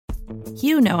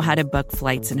You know how to book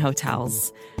flights and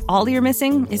hotels. All you're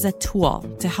missing is a tool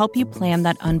to help you plan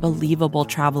that unbelievable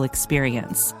travel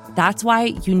experience. That's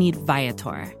why you need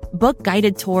Viator. Book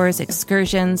guided tours,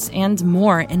 excursions, and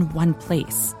more in one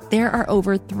place. There are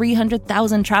over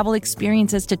 300,000 travel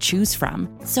experiences to choose from,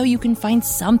 so you can find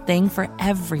something for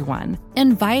everyone.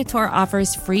 And Viator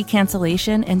offers free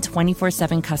cancellation and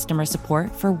 24/7 customer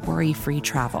support for worry-free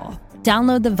travel.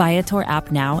 Download the Viator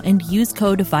app now and use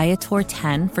code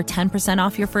Viator10 for 10%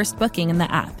 off your first booking in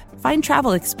the app. Find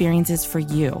travel experiences for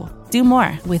you. Do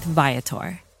more with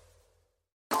Viator.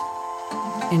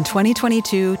 In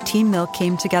 2022, Team Milk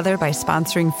came together by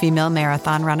sponsoring female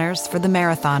marathon runners for the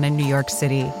marathon in New York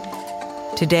City.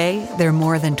 Today, they're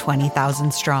more than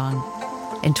 20,000 strong.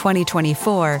 In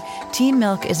 2024, Team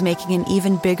Milk is making an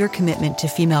even bigger commitment to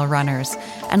female runners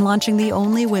and launching the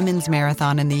only women's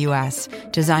marathon in the U.S.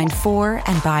 designed for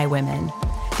and by women.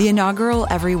 The inaugural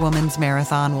Every Woman's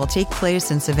Marathon will take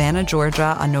place in Savannah,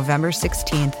 Georgia on November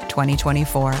 16th,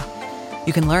 2024.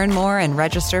 You can learn more and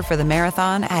register for the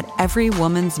marathon at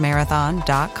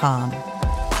everywomansmarathon.com.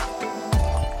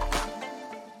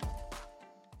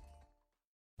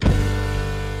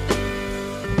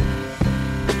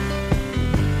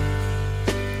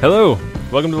 Hello,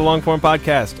 welcome to the Longform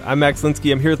Podcast. I'm Max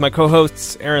Linsky. I'm here with my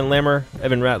co-hosts, Aaron Lammer,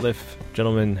 Evan Ratliff.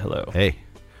 Gentlemen, hello. Hey,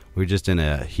 we're just in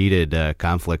a heated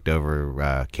conflict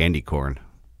over candy corn.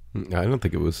 I don't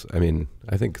think it was. I mean,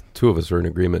 I think two of us are in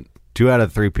agreement. 2 out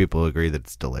of 3 people agree that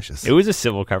it's delicious. It was a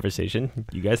civil conversation.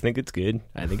 You guys think it's good.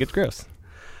 I think it's gross.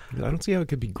 I don't see how it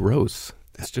could be gross.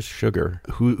 It's just sugar.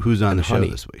 Who's on the honey.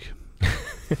 show this week?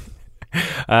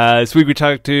 This week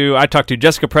I talked to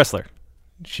Jessica Pressler.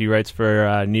 She writes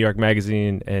for New York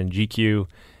Magazine and GQ,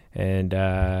 and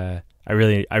I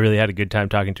really had a good time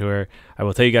talking to her. I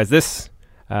will tell you guys this.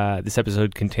 This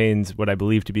episode contains what I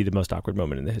believe to be the most awkward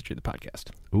moment in the history of the podcast.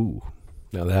 Ooh.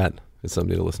 Now that is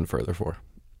something to listen further for.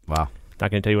 Wow.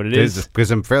 Not going to tell you what it is. Because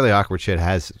some fairly awkward shit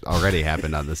has already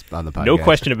happened on the podcast. No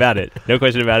question about it. No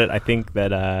question about it. I think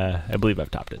that I believe I've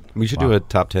topped it. We should do a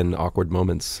top 10 awkward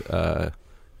moments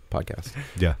podcast.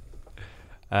 Yeah.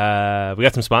 We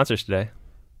got some sponsors today.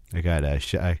 I got I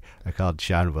called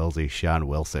Sean Wilsey Sean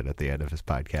Wilson at the end of his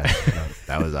podcast.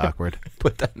 That was awkward.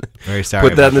 Very sorry.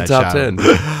 Put that in the top 10.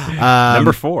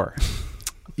 Number 4.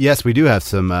 Yes, we do have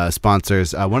some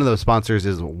sponsors. One of those sponsors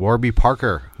is Warby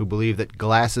Parker, who believe that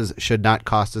glasses should not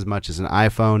cost as much as an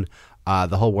iPhone.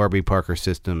 The whole Warby Parker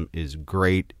system is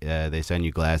great. They send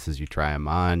you glasses, you try them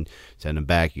on, send them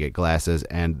back, you get glasses,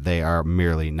 and they are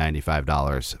merely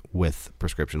 $95 with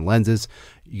prescription lenses.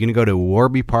 You can go to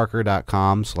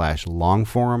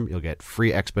warbyparker.com/longform. You'll get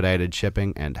free expedited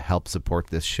shipping and help support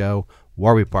this show.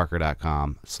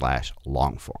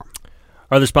 warbyparker.com/longform.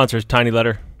 Our other sponsor is Tiny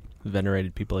Letter.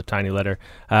 Venerated people at Tiny Letter.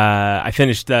 I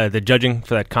finished the judging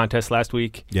for that contest last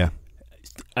week. Yeah.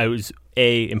 I was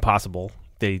impossible.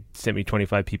 They sent me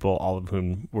 25 people, all of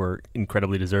whom were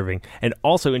incredibly deserving, and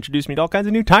also introduced me to all kinds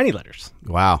of new Tiny Letters.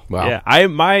 Wow. Yeah,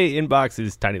 my inbox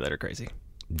is Tiny Letter crazy.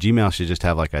 Gmail should just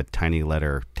have like a Tiny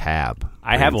Letter tab.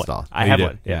 I have one. I have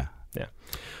one. Yeah.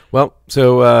 Well,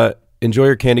 so enjoy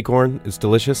your candy corn. It's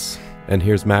delicious. And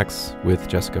here's Max with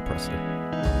Jessica Pressler.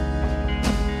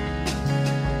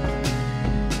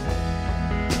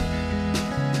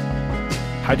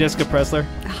 Hi, Jessica Pressler.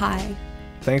 Hi.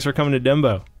 Thanks for coming to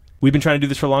Dumbo. We've been trying to do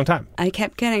this for a long time. I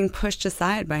kept getting pushed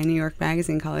aside by New York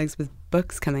Magazine colleagues with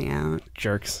books coming out.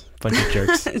 Jerks. Bunch of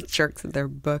jerks. Jerks with their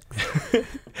books.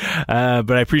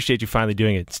 But I appreciate you finally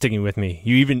doing it, sticking with me.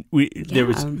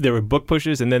 There were book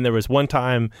pushes, and then there was one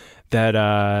time that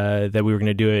we were going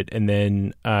to do it, and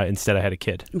then instead I had a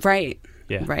kid. Right.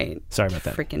 Yeah. Right. Sorry about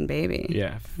that. Freaking baby.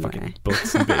 Yeah. Fucking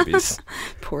books and babies.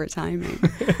 Poor timing.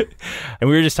 And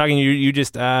we were just talking, you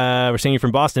just were saying you're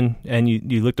from Boston, and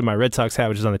you looked at my Red Sox hat,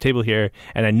 which is on the table here,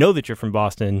 and I know that you're from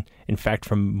Boston, in fact,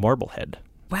 from Marblehead.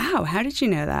 Wow. How did you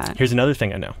know that? Here's another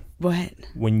thing I know. What?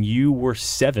 When you were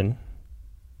 7,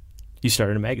 you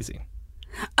started a magazine.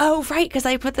 Oh, right, because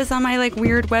I put this on my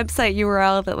weird website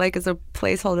URL that is a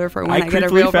placeholder for when I get a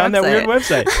creepily real found website. that weird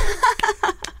website.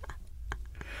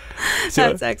 So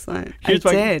that's excellent. I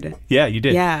did. Yeah, you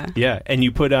did. Yeah. Yeah, and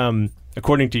you put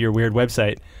according to your weird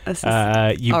website,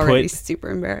 you already put super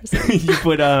embarrassing. you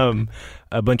put a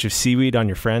bunch of seaweed on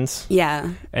your friends.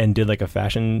 Yeah. And did a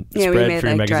fashion we spread made for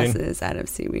your magazine. Dresses out of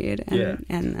seaweed, and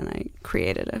then I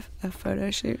created a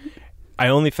photo shoot. I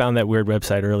only found that weird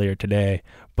website earlier today,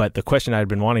 but the question I'd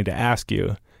been wanting to ask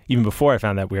you, even before I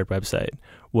found that weird website,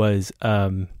 was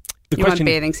you want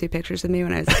bathing suit pictures of me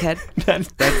when I was a kid?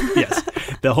 Yes.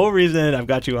 The whole reason I've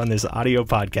got you on this audio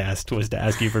podcast was to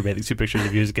ask you for bathing suit pictures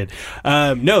of you as a kid.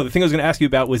 No, the thing I was going to ask you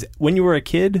about was when you were a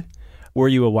kid, Were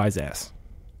you a wise ass?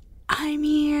 I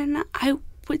mean, I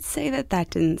would say that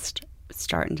didn't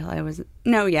start until I was.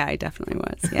 No, yeah, I definitely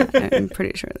was. Yeah, I'm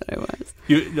pretty sure that I was.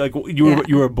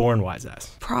 You were born wise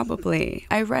ass. Probably.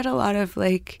 I read a lot of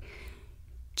like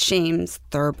James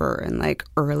Thurber and like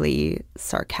early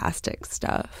sarcastic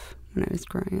stuff when I was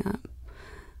growing up.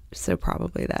 So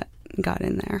probably that got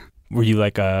in there. Were you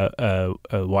like a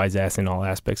wise ass in all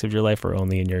aspects of your life, or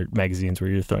only in your magazines where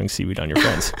you're throwing seaweed on your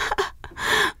friends?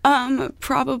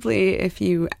 Probably if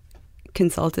you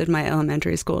consulted my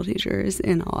elementary school teachers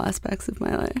in all aspects of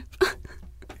my life.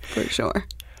 For sure.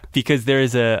 Because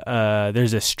there's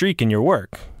a streak in your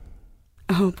work.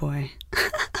 Oh boy.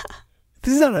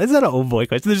 This is not an old boy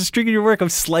question. There's a streak in your work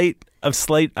of slight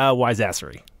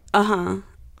wise-assery.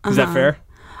 Is that fair?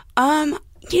 I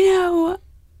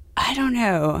don't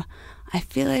know. I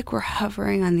feel like we're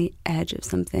hovering on the edge of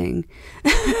something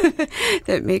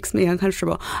that makes me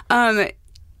uncomfortable.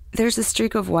 There's a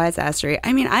streak of wise-assery.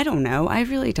 I mean, I don't know. I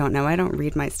really don't know. I don't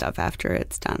read my stuff after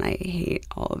it's done. I hate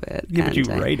all of it. Yeah, but you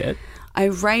write it. I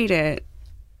write it.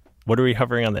 What are we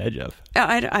hovering on the edge of?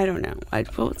 I don't know.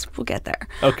 We'll get there.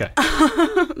 Okay.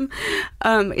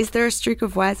 Is there a streak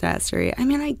of wise-assery? I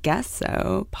mean, I guess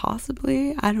so.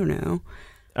 Possibly. I don't know.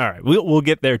 All right. We'll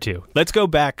get there, too. Let's go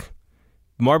back.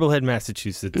 Marblehead,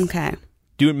 Massachusetts. Okay.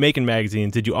 Making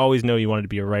magazines. Did you always know you wanted to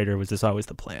be a writer? Was this always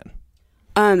the plan?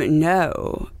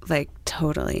 No, like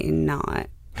totally not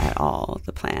at all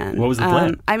the plan. What was the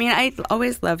plan? I mean, I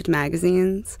always loved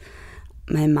magazines.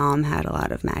 My mom had a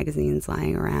lot of magazines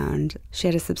lying around. She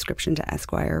had a subscription to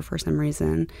Esquire for some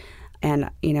reason.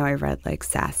 And, I read like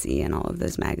Sassy and all of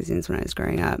those magazines when I was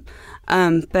growing up.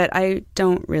 But I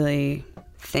don't really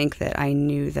think that I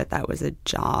knew that was a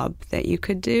job that you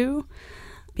could do,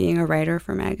 being a writer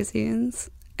for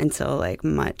magazines, until like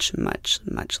much, much,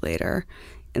 much later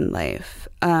in life.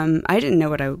 I didn't know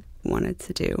what I wanted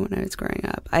to do when I was growing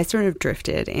up. I sort of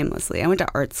drifted aimlessly. I went to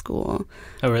art school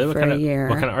for a year.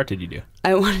 What kind of art did you do?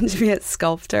 I wanted to be a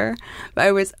sculptor, but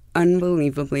I was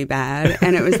unbelievably bad.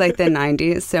 And it was like the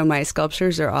 90s, so my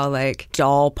sculptures are all like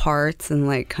doll parts and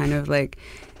like kind of like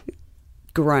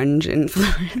grunge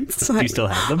influence. Do you still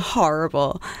have them?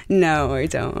 Horrible. No, I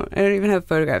don't. I don't even have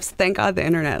photographs. Thank God the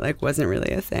internet like wasn't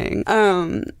really a thing.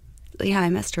 Yeah, I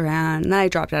messed around, and then I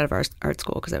dropped out of art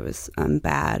school because I was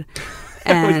bad.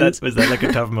 And was that like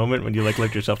a tough moment when you like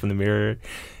looked yourself in the mirror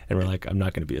and were like, I'm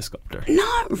not going to be a sculptor?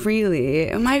 Not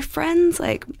really. My friends,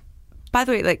 like, by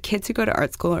the way, like kids who go to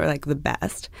art school are like the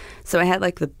best. So I had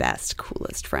like the best,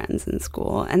 coolest friends in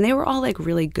school, and they were all like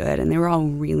really good, and they were all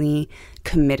really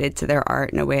committed to their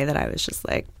art in a way that I was just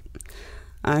like,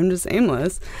 I'm just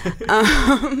aimless.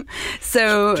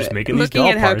 So just making these looking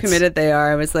doll at how parts. committed they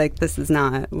are, I was like, this is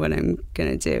not what I'm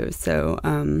going to do. So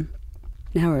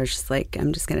now we're just like,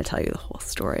 I'm just going to tell you the whole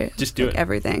story. Just do like, it.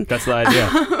 Everything. That's the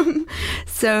idea.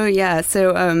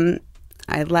 So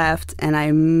I left and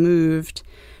I moved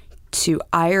to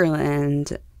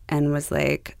Ireland and was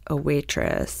like a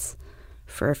waitress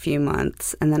for a few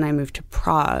months. And then I moved to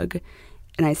Prague.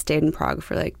 And I stayed in Prague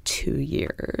for like 2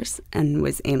 years and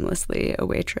was aimlessly a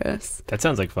waitress. That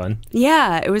sounds like fun.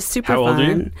 Yeah, it was super fun. How old are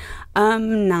you?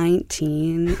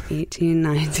 18,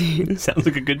 19. Sounds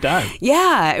like a good time.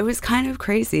 Yeah, it was kind of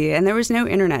crazy. And there was no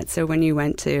internet. So when you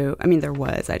went to, there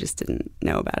was, I just didn't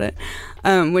know about it.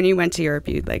 When you went to Europe,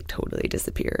 you like totally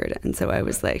disappeared. And so I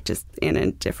was like just in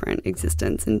a different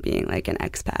existence and being like an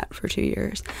expat for 2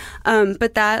 years.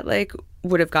 But that like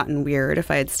would have gotten weird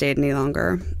if I had stayed any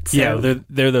longer. So, yeah,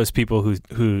 they're those people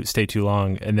who stay too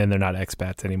long and then they're not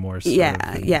expats anymore.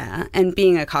 Yeah. And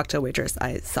being a cocktail waitress,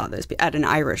 I saw those people at an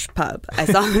Irish pub. I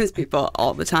saw those people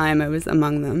all the time. I was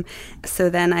among them. So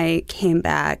then I came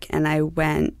back and I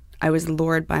was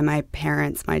lured by my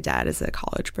parents. My dad is a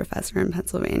college professor in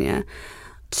Pennsylvania,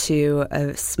 to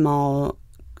a small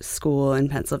school in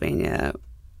Pennsylvania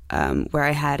where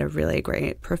I had a really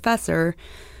great professor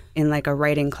in like a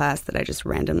writing class that I just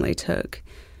randomly took,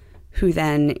 who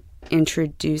then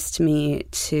introduced me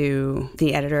to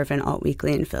the editor of an alt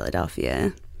weekly in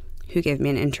Philadelphia, who gave me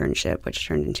an internship, which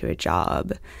turned into a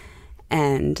job.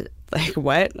 And like,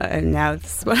 what? Now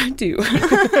this is what I do.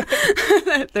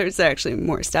 There's actually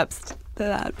more steps to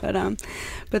that,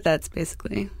 but that's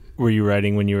basically. Were you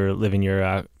writing when you were living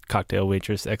your cocktail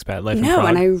waitress expat life in No, Prague?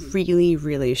 and I really,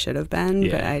 really should have been,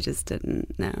 Yeah. but I just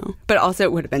didn't know. But also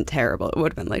it would have been terrible. It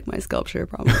would have been like my sculpture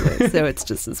probably, so it's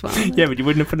just as well. Yeah, but you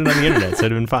wouldn't have put it on the internet, so it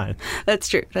would have been fine. That's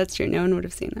true. No one would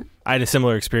have seen it. I had a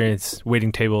similar experience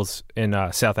waiting tables in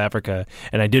South Africa,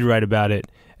 and I did write about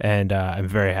it, and I'm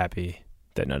very happy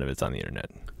that none of it's on the internet.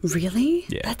 Really?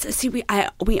 Yeah.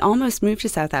 We almost moved to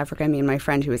South Africa. Me and my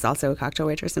friend, who was also a cocktail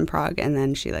waitress in Prague, and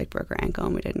then she like broke her ankle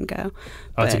and we didn't go.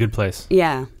 Oh, it's a good place.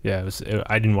 Yeah. Yeah,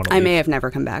 I didn't want to. I may have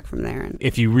never come back from there.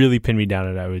 If you really pin me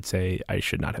down, I would say I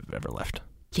should not have ever left.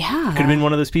 Yeah. Could have been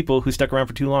one of those people who stuck around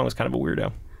for too long. Was kind of a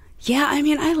weirdo. Yeah, I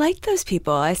mean, I like those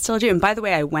people. I still do. And by the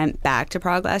way, I went back to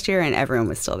Prague last year, and everyone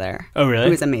was still there. Oh, really? It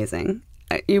was amazing.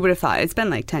 You would have thought it's been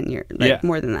like 10 years,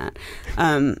 more than that.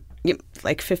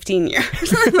 Like 15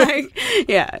 years.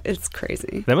 Yeah, it's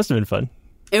crazy. That must have been fun.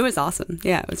 It was awesome.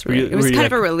 Yeah, it was really. It was kind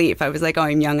of a relief. I was like, oh,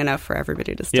 I'm young enough for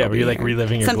everybody to still. Yeah, were you be like here.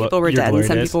 reliving your? Some people were your dead, and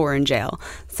some days? people were in jail.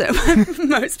 So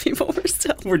most people were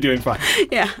still. We're doing fine.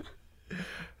 Yeah.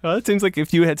 Well, it seems like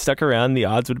if you had stuck around, the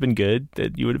odds would have been good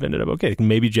that you would have ended up okay.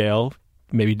 Maybe jail,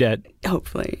 maybe dead.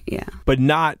 Hopefully, yeah. But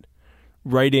not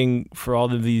writing for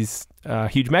all of these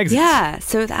huge magazines. Yeah.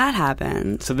 So that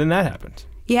happened. So then that happened.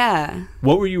 Yeah.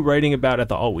 What were you writing about at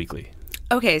the Alt Weekly?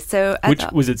 Okay, so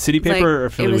Was it City Paper or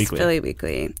Philly Weekly? It was Philly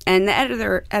Weekly, and the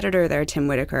editor there, Tim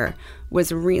Whitaker,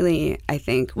 was really, I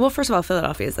think. Well, first of all,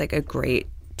 Philadelphia is like a great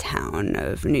town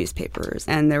of newspapers,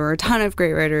 and there were a ton of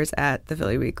great writers at the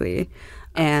Philly Weekly.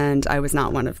 And I was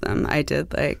not one of them. I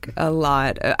did like a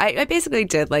lot. I basically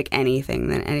did like anything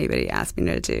that anybody asked me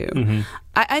to do. Mm-hmm.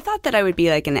 I thought that I would be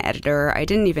like an editor. I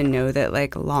didn't even know that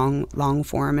like long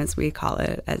form, as we call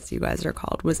it, as you guys are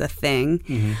called, was a thing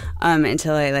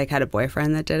until I like had a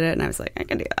boyfriend that did it, and I was like, I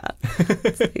can do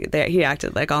that. He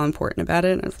acted like all important about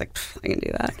it, and I was like, I can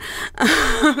do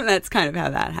that. That's kind of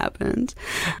how that happened.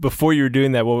 Before you were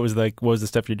doing that, what was the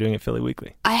stuff you're doing at Philly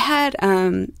Weekly? I had.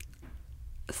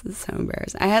 This is so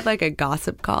embarrassing. I had like a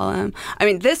gossip column. I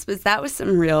mean, that was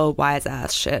some real wise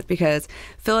ass shit, because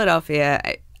Philadelphia,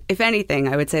 if anything,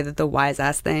 I would say that the wise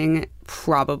ass thing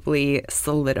probably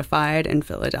solidified in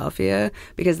Philadelphia,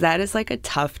 because that is like a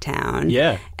tough town.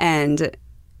 Yeah. And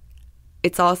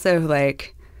it's also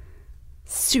like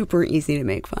super easy to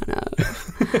make fun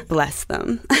of. Bless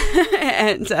them.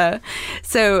 And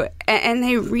and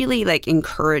they really like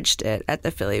encouraged it at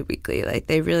the Philly Weekly. Like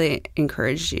they really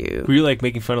encouraged you. Were you like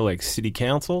making fun of like city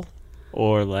council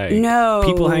or like no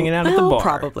people hanging out at the bar?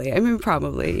 Probably. I mean,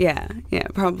 probably. Yeah.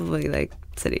 Probably like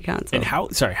city council. And how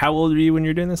old were you when you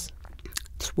were doing this?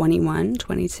 21,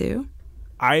 22.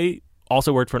 I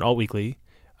also worked for an Alt Weekly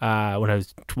when I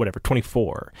was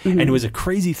 24, and it was a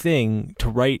crazy thing to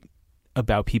write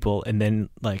about people and then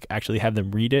like actually have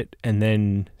them read it and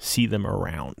then see them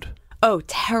around. Oh,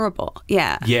 terrible.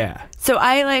 Yeah. Yeah. So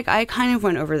I kind of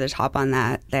went over the top on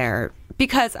that there,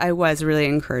 because I was really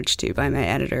encouraged to by my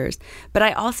editors. But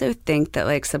I also think that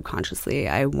like subconsciously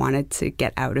I wanted to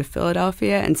get out of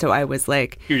Philadelphia, and so I was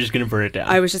like, you're just going to burn it down.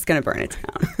 I was just going to burn it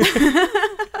down.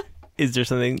 Is there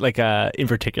something like in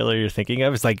particular you're thinking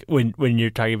of? It's like when you're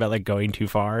talking about like going too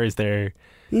far, is there...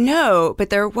 No, but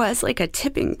there was like a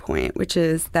tipping point, which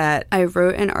is that I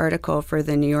wrote an article for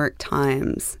the New York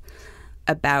Times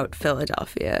about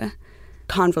Philadelphia.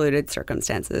 Convoluted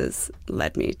circumstances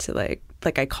led me to like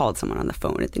I called someone on the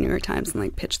phone at the New York Times and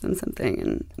like pitched them something,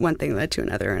 and one thing led to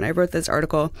another, and I wrote this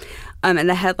article, and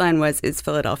the headline was, "Is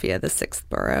Philadelphia the sixth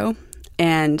borough?"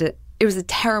 And it was a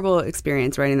terrible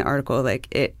experience writing the article. Like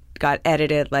it got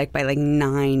edited like by like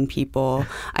 9 people.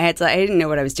 I didn't know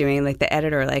what I was doing. Like the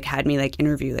editor like had me like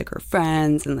interview like her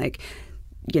friends and like,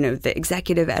 you know, the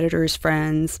executive editor's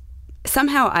friends.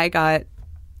 Somehow I got,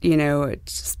 you know,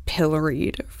 just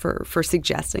pilloried for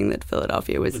suggesting that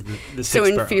Philadelphia was the so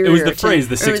sixth inferior. Borough. It was the phrase,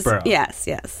 the sixth borough. Yes.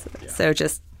 Yeah. So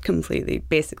just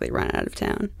basically run out of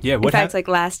town. Yeah. In fact, like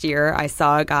last year, I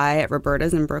saw a guy at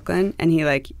Roberta's in Brooklyn, and he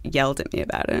like yelled at me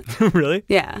about it. Really?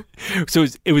 Yeah. So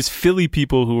it was Philly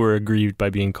people who were aggrieved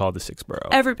by being called the sixth borough.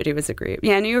 Everybody was aggrieved.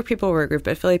 Yeah, New York people were aggrieved,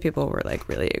 but Philly people were like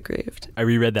really aggrieved. I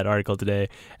reread that article today,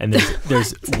 and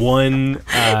there's one.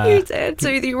 You did. So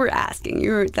you were asking.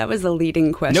 That was a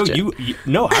leading question.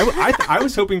 No, I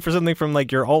was hoping for something from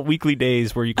like your Alt Weekly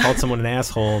days where you called someone an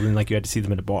asshole and like you had to see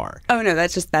them at a bar. Oh no,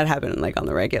 that happened like on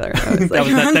the regular.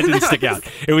 That didn't stick out.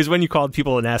 It was when you called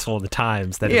people an asshole in the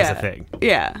Times that it was a thing.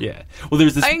 Yeah. Yeah. Well,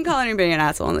 there's this. I didn't call anybody an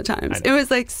asshole in the Times. It was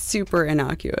like super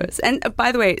innocuous. And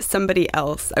by the way, I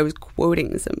was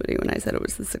quoting somebody when I said it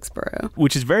was the sixth borough.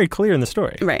 Which is very clear in the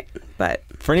story. Right. But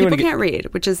for anyone people can't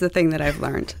read, which is the thing that I've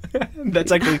learned.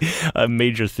 That's actually a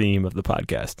major theme of the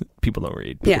podcast. People don't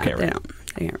read. People can't read.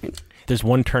 They can't read. There's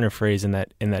one turn of phrase in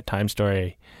that Time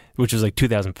story, which was like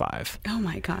 2005. Oh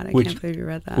my God, I can't believe you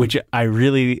read that. Which I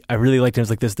really liked. It was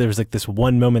like this. There was like this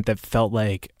one moment that felt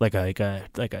like a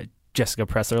Jessica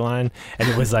Pressler line, and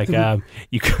it was like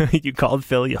you called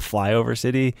Philly a flyover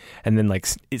city, and then like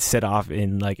it set off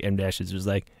in like M dashes. It was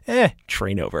like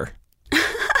train over.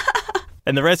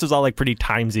 And the rest was all like pretty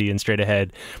timesy and straight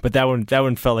ahead. But that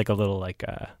one felt like a little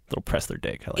little Pressler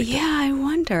dig. I liked it. I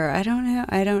wonder. I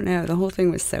don't know. The whole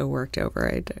thing was so worked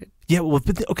over. Yeah, well,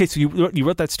 okay, so you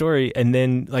wrote that story and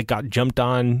then like got jumped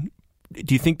on.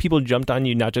 Do you think people jumped on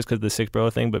you not just because of the Six Borough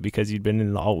thing, but because you'd been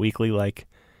in the Alt Weekly like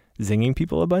zinging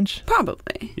people a bunch?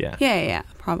 Probably. Yeah. Yeah,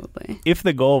 probably. If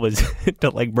the goal was to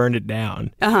like burn it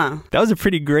down, that was a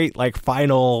pretty great like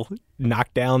final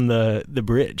knock down the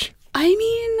bridge. I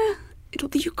mean,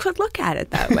 you could look at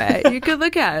it that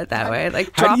way.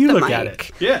 Like, How drop do you the look mic. at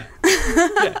it?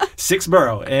 Yeah. Six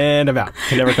Borough and I'm out.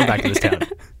 Can never come back to this town.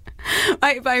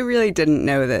 I really didn't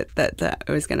know that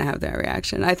I was going to have that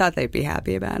reaction. I thought they'd be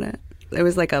happy about it. It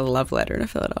was like a love letter to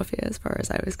Philadelphia as far as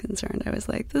I was concerned. I was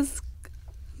like, I'm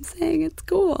saying it's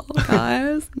cool,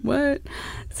 guys. What?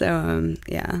 So,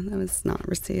 that was not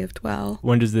received well.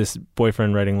 When does this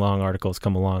boyfriend writing long articles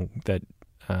come along that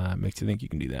makes you think you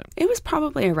can do that? It was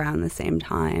probably around the same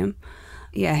time.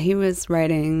 Yeah, he was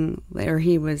writing, or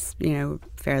he was,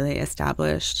 fairly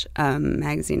established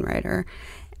magazine writer.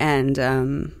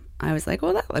 And I was like,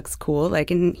 well, that looks cool.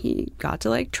 Like, and he got to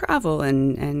like travel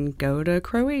and go to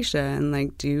Croatia and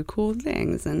like do cool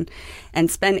things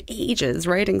and spend ages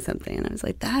writing something. And I was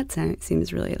like, that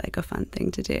seems really like a fun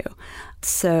thing to do.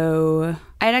 So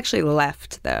I'd actually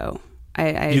left though.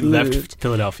 I moved. Left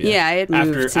Philadelphia. Yeah, I had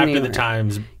moved to New York. The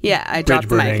Times. Yeah, I dropped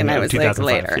the mic and I was like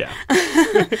later. Yeah.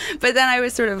 But then I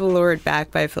was sort of lured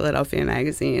back by Philadelphia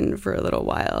Magazine for a little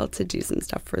while to do some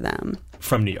stuff for them.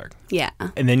 From New York. Yeah.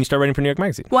 And then you start writing for New York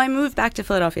Magazine. Well, I moved back to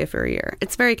Philadelphia for a year.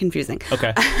 It's very confusing.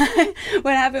 Okay.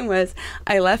 What happened was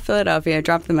I left Philadelphia,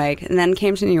 dropped the mic, and then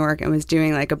came to New York and was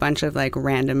doing like a bunch of like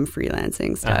random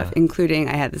freelancing stuff, including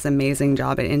I had this amazing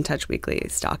job at In Touch Weekly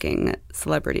stalking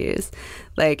celebrities.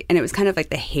 And it was kind of like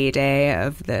the heyday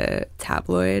of the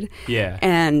tabloid. Yeah.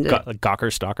 And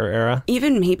Gawker Stalker era.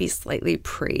 Even maybe slightly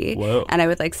pre. Whoa. And I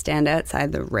would like stand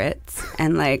outside the Ritz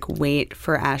and like wait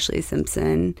for Ashley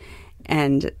Simpson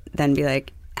and then be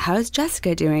like, how's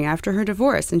Jessica doing after her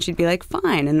divorce? And she'd be like,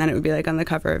 fine. And then it would be like on the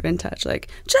cover of In Touch, like,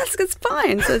 Jessica's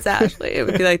fine, says Ashley. It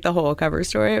would be like the whole cover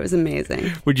story. It was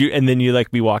amazing. And then you like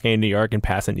be walking in New York and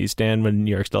pass a newsstand when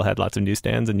New York still had lots of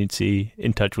newsstands and you'd see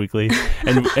In Touch Weekly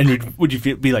and would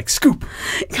you be like, scoop?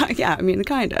 Yeah, I mean,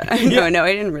 kind of. No,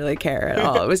 I didn't really care at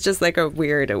all. It was just like a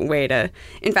weird way to,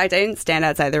 in fact, I didn't stand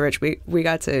outside the Ritz. We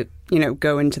got to,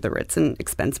 go into the Ritz and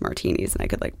expense martinis and I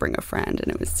could like bring a friend and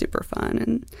it was super fun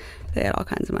and they had all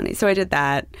kinds of money. So I did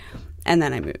that. And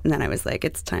then I moved, and then I was like,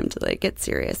 it's time to like get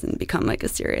serious and become like a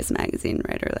serious magazine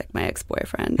writer, like my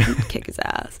ex-boyfriend, and kick his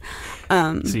ass.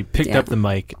 So you picked up the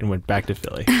mic and went back to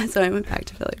Philly. So I went back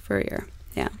to Philly for a year.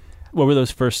 Yeah. What were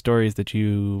those first stories that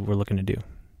you were looking to do?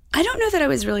 I don't know that I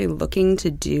was really looking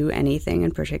to do anything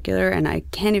in particular, and I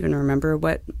can't even remember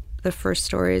what the first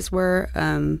stories were.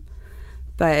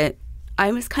 But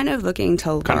I was kind of looking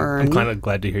to learn. I'm kind of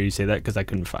glad to hear you say that because I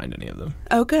couldn't find any of them.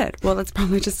 Oh, good. Well, that's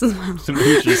probably just as well. So maybe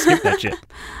you should just skip that shit.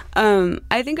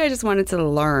 I think I just wanted to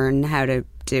learn how to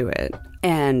do it.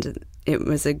 And it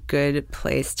was a good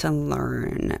place to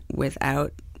learn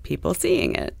without people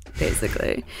seeing it,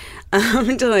 basically.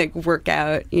 To like work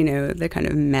out, the kind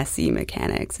of messy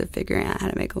mechanics of figuring out how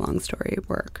to make a long story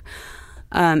work.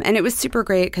 And it was super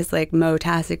great because like Mo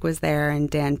Tasic was there and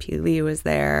Dan P. Lee was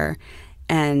there.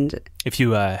 And if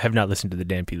you have not listened to the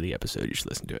Dan P. Lee episode, you should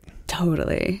listen to it.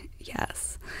 Totally.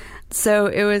 Yes. So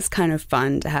it was kind of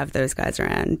fun to have those guys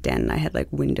around. Dan and I had like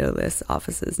windowless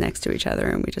offices next to each other.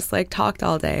 And we just like talked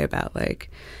all day about like,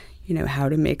 how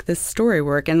to make this story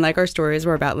work. And like our stories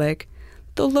were about like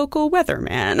the local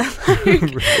weatherman,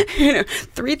 like,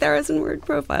 3,000 word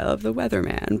profile of the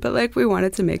weatherman. But like we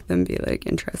wanted to make them be like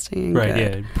interesting and right,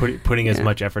 good. Yeah. Putting as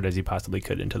much effort as you possibly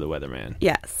could into the weatherman.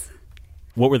 Yes.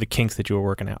 What were the kinks that you were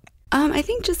working out? I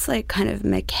think just like kind of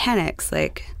mechanics,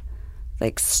 like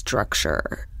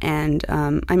structure. And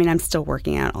I'm still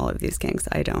working out all of these kinks.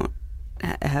 I don't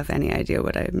have any idea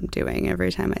what I'm doing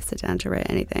every time I sit down to write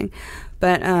anything.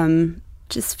 But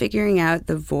just figuring out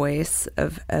the voice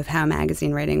of how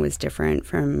magazine writing was different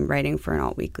from writing for an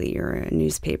alt weekly or a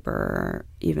newspaper or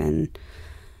even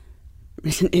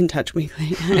In Touch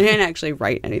Weekly. I didn't actually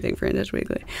write anything for In Touch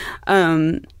Weekly.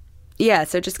 Yeah,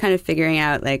 so just kind of figuring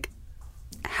out like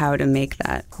how to make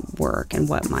that work and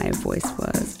what my voice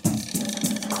was.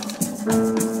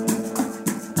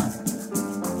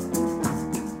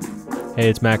 Hey,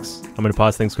 it's Max. I'm going to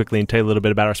pause things quickly and tell you a little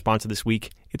bit about our sponsor this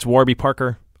week. It's Warby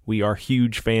Parker. We are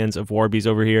huge fans of Warby's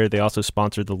over here. They also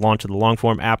sponsored the launch of the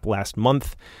Longform app last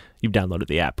month. You've downloaded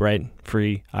the app, right?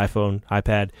 Free, iPhone,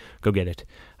 iPad, go get it.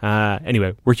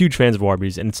 Anyway, we're huge fans of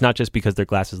Warby's, and it's not just because their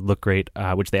glasses look great,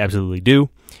 which they absolutely do.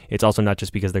 It's also not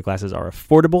just because their glasses are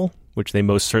affordable, which they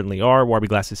most certainly are. Warby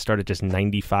glasses start at just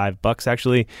 $95,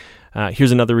 actually.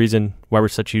 Here's another reason why we're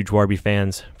such huge Warby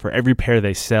fans. For every pair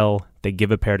they sell, they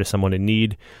give a pair to someone in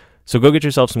need. So go get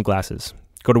yourself some glasses.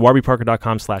 Go to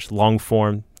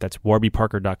warbyparker.com/longform. That's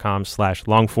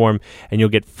warbyparker.com/longform, and you'll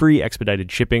get free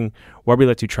expedited shipping. Warby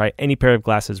lets you try any pair of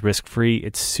glasses risk-free.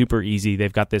 It's super easy.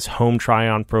 They've got this home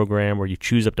try-on program where you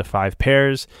choose up to 5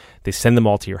 pairs. They send them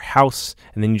all to your house,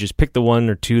 and then you just pick the 1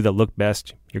 or 2 that look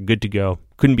best. You're good to go.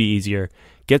 Couldn't be easier.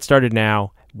 Get started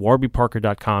now.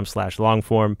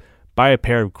 warbyparker.com/longform. Buy a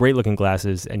pair of great-looking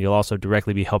glasses, and you'll also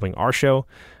directly be helping our show.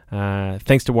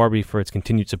 Thanks to Warby for its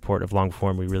continued support of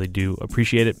Longform. We really do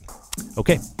appreciate it.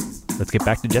 Okay, let's get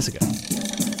back to Jessica.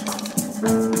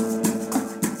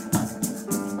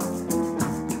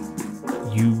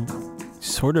 You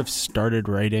sort of started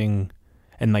writing,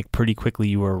 and like pretty quickly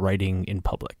you were writing in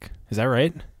public. Is that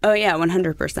right? Oh, yeah,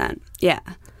 100%. Yeah.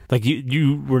 Like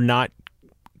you were not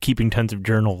keeping tons of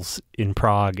journals in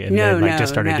Prague and then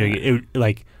just started doing it.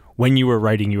 Like when you were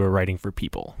writing for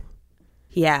people.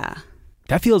 Yeah.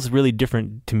 That feels really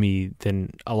different to me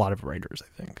than a lot of writers, I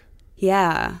think.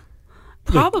 Yeah.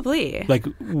 Probably. Like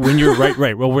when you're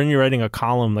right. Well, when you're writing a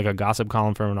column, like a gossip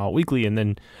column for an Alt Weekly, and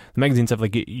then the magazine stuff,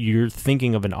 like you're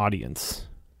thinking of an audience.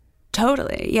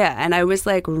 Totally. Yeah. And I was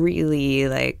like really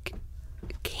like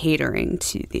catering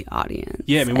to the audience.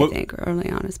 Yeah, I think early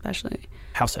on, especially.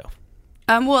 How so?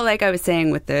 Well, like I was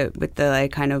saying with the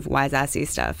like kind of wise-assy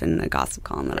stuff in the gossip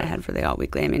column that I had for the Alt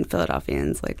Weekly. I mean,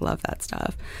 Philadelphians like love that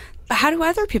stuff. But how do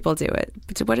other people do it?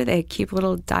 What do they keep,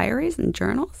 little diaries and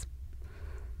journals?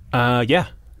 Yeah.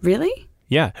 Really?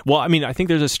 Yeah. Well, I mean, I think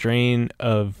there's a strain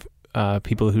of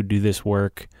people who do this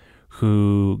work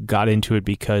who got into it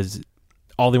because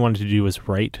all they wanted to do was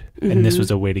write, and this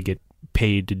was a way to get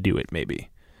paid to do it, maybe,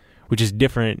 which is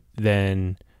different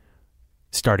than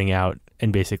starting out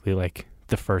and basically like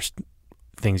the first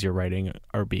things you're writing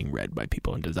are being read by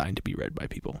people and designed to be read by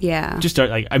people. Yeah. Just start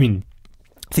like, I mean,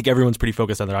 I think everyone's pretty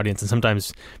focused on their audience, and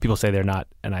sometimes people say they're not,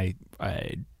 and I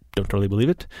don't totally believe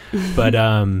it, but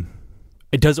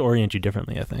it does orient you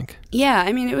differently, I think. Yeah,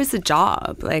 I mean, it was a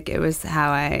job. Like, it was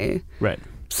how I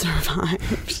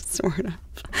survived, sort of.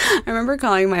 I remember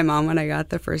calling my mom when I got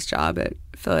the first job at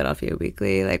Philadelphia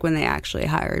Weekly, like when they actually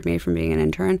hired me from being an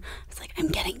intern. I was like, I'm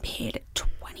getting paid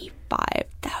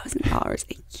 $25,000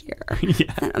 a year. Yeah.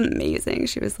 Isn't that amazing?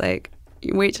 She was like,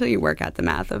 wait till you work out the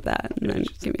math of that and then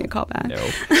give me a call back. No.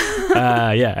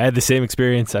 Yeah, I had the same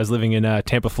experience. I was living in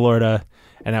Tampa, Florida,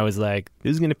 and I was like,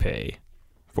 this is going to pay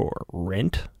for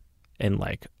rent and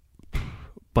like a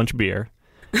bunch of beer.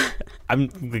 I'm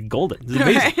golden. This is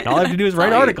amazing. Right. All I have to do is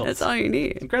write articles. That's all you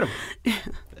need. It's incredible. Yeah.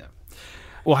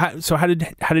 Well, how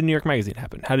did New York Magazine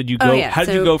happen? How did you go? How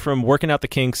did you go from working out the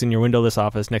kinks in your windowless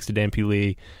office next to Dan P.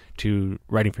 Lee to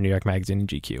writing for New York Magazine and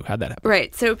GQ? How'd that happen?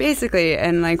 Right. So basically,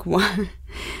 and like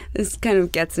this kind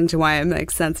of gets into why I'm like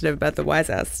sensitive about the wise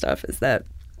ass stuff, is that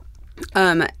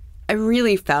I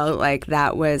really felt like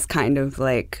that was kind of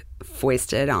like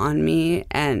foisted on me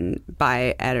and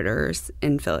by editors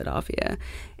in Philadelphia.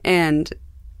 And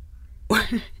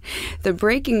the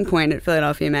breaking point at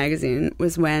Philadelphia Magazine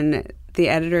was when the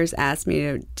editors asked me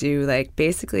to do like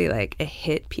basically like a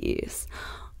hit piece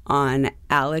on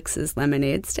Alex's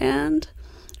Lemonade Stand,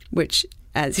 which,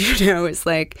 as you know, is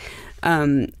like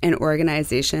an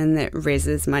organization that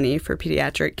raises money for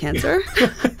pediatric cancer.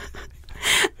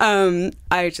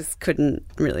 I just couldn't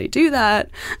really do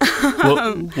that.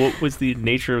 What was the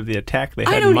nature of the attack they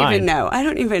had in mind? I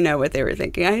don't even know what they were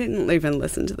thinking. I didn't even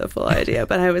listen to the full idea,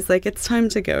 but I was like, it's time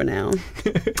to go now.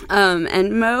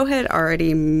 And Mo had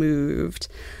already moved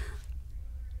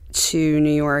to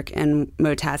New York, and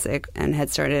Mo Tasic, and had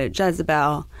started at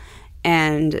Jezebel,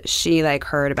 and she like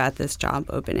heard about this job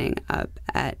opening up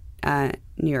at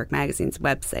New York Magazine's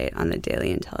website on the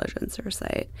Daily Intelligencer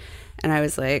site. And I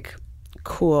was like,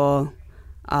 cool,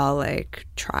 I'll like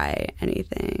try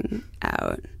anything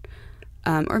out.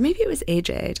 Or maybe it was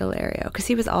AJ Delario, because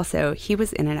he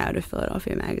was in and out of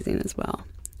Philadelphia Magazine as well.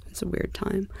 It's a weird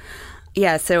time.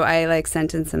 Yeah, so I like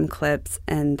sent in some clips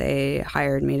and they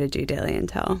hired me to do Daily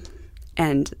Intel.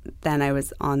 And then I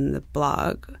was on the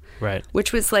blog, right?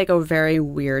 Which was like a very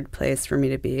weird place for me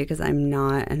to be, because I'm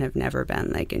not and have never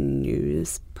been like a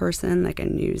news person, like a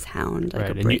news hound, like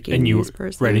a breaking news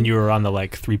person. Right, and you were on the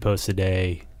like 3 posts a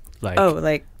day. Like,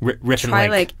 try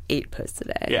like 8 posts a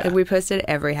day. Yeah. Like, we posted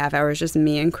every half hour. It was just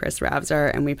me and Chris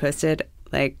Ravzar, and we posted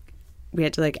like we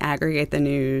had to like aggregate the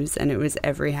news, and it was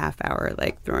every half hour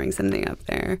like throwing something up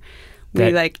there.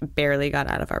 We like barely got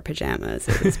out of our pajamas.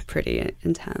 It was pretty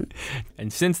intense.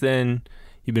 And since then,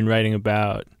 you've been writing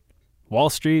about Wall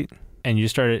Street, and you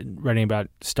started writing about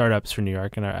startups for New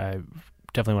York, and I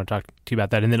definitely want to talk to you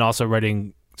about that. And then also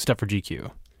writing stuff for GQ.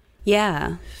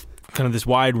 Yeah. Kind of this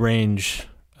wide range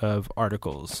of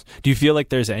articles. Do you feel like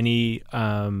there's any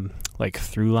like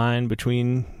through line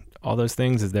between all those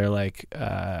things? Is there like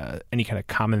any kind of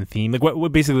common theme? Like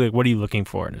what basically, like, what are you looking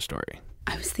for in a story?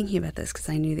 I was thinking about this because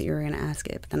I knew that you were going to ask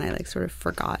it, but then I like sort of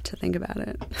forgot to think about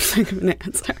it. Think of an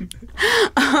answer.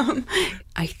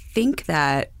 I think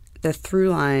that the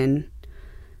through line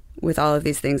with all of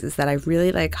these things is that I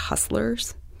really like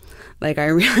hustlers. Like I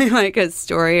really like a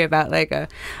story about like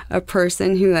a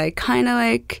person who like kind of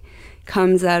like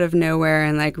comes out of nowhere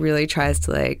and like really tries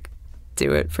to like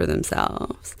do it for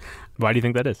themselves. Why do you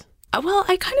think that is? Well,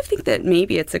 I kind of think that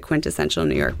maybe it's a quintessential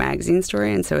New York Magazine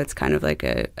story, and so it's kind of like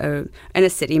a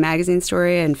City Magazine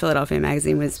story, and Philadelphia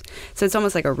Magazine was, so it's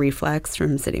almost like a reflex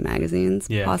from City Magazines,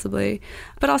 possibly.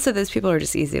 But also those people are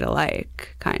just easy to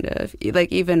like, kind of.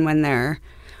 Like even when they're,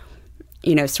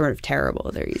 you know, sort of terrible,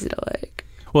 they're easy to like.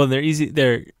 Well,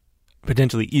 they're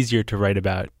potentially easier to write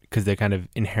about because they kind of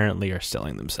inherently are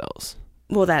selling themselves.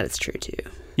 Well, that is true too.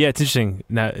 Yeah, it's interesting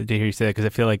now to hear you say that because I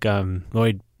feel like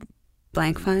Lloyd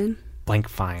Blankfein.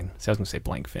 See, I was going to say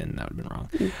Blankfin. That would have been wrong.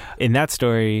 In that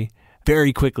story,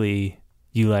 very quickly,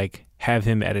 you like have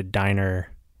him at a diner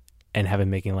and have him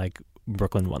making like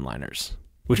Brooklyn one-liners,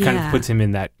 which kind of puts him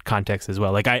in that context as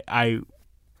well. Like I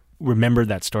remembered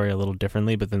that story a little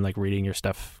differently, but then like reading your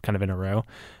stuff kind of in a row,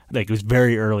 like it was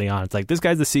very early on. It's like, this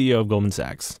guy's the CEO of Goldman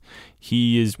Sachs.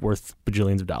 He is worth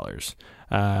bajillions of dollars.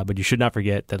 But you should not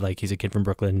forget that like he's a kid from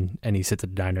Brooklyn and he sits at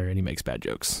a diner and he makes bad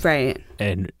jokes. Right.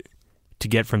 And to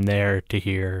get from there to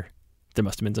here, there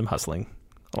must have been some hustling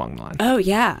along the line. Oh,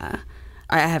 yeah.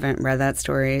 I haven't read that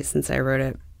story since I wrote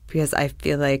it because I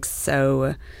feel like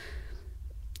so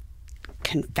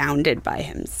confounded by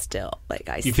him still. Like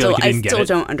I still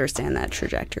don't understand that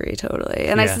trajectory totally.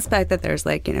 And I suspect that there's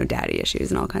like, you know, daddy issues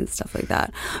and all kinds of stuff like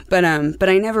that. But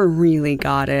I never really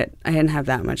got it. I didn't have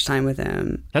that much time with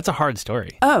him. That's a hard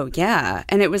story. Oh, yeah.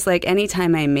 And it was like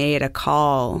anytime I made a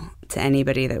call to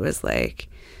anybody that was like,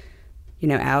 you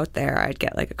know, out there, I'd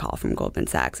get like a call from Goldman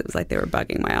Sachs. It was like they were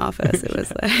bugging my office. It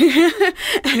was like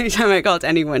anytime I called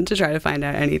anyone to try to find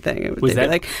out anything, they'd be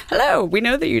like, "Hello, we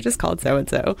know that you just called so and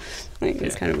so." Like it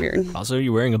was kind of weird. Also,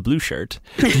 you're wearing a blue shirt.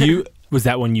 Was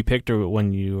that one you picked or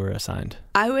one you were assigned?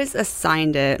 I was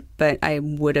assigned it, but I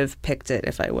would have picked it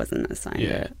if I wasn't assigned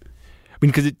it. I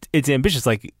mean, because it's ambitious.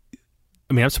 Like,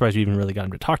 I mean, I'm surprised we even really got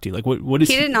him to talk to you. Like, what is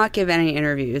he did not give any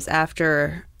interviews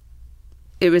after.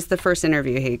 It was the first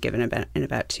interview he had given in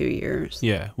about 2 years.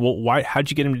 Yeah. Well, why?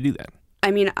 How'd you get him to do that? I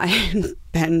mean, I had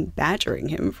been badgering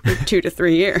him for 2 to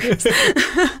 3 years.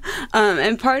 And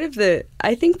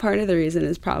I think part of the reason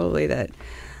is probably that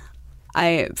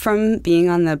from being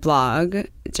on the blog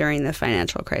during the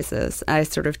financial crisis, I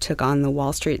sort of took on the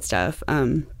Wall Street stuff.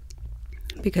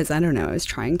 Because I don't know, I was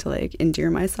trying to like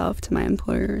endear myself to my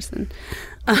employers, and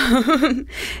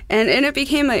it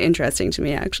became like interesting to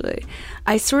me. Actually,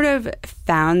 I sort of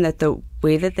found that the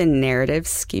way that the narrative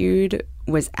skewed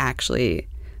was actually,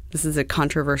 this is a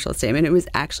controversial statement, it was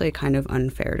actually kind of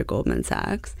unfair to Goldman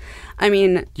Sachs. I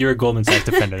mean, you're a Goldman Sachs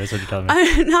defender. That's what you're telling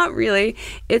me. Not really.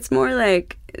 It's more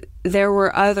like there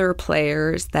were other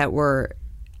players that were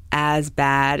as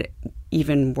bad,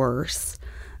 even worse.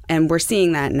 And we're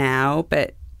seeing that now,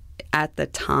 but at the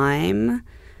time,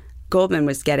 Goldman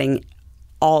was getting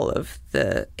all of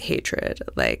the hatred.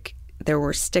 Like there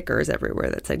were stickers everywhere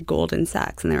that said Goldman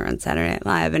Sachs, and they were on Saturday Night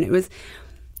Live, and it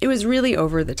was really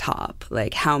over the top,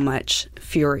 like how much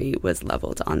fury was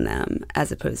leveled on them,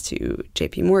 as opposed to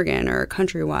J.P. Morgan or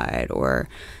Countrywide or,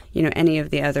 you know, any of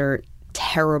the other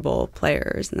terrible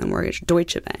players in the mortgage,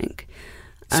 Deutsche Bank.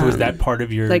 So is that part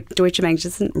of your... Like, Deutsche Bank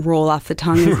doesn't roll off the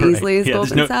tongue as easily as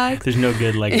Goldman Sachs. There's no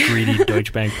good, like, greedy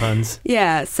Deutsche Bank puns.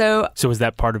 Yeah, so... So was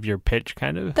that part of your pitch,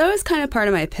 kind of? That was kind of part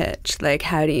of my pitch. Like,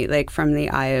 how do you... Like, from the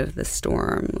eye of the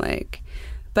storm, like...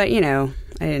 But, you know,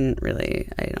 I don't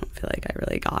feel like I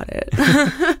really got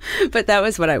it. But that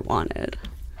was what I wanted.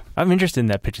 I'm interested in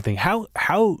that pitching thing.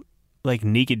 How like,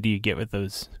 naked do you get with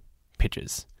those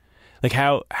pitches? Like,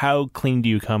 how clean do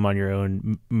you come on your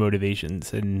own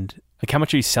motivations? And... Like, how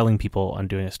much are you selling people on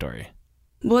doing a story?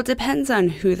 Well, it depends on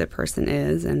who the person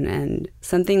is, and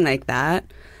something like that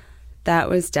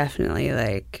was definitely,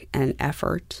 like, an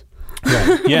effort.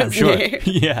 Right. Yeah, I'm sure.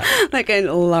 Yeah. Like, a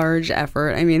large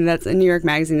effort. I mean, New York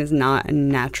Magazine is not a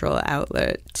natural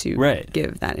outlet to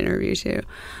give that interview to.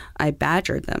 I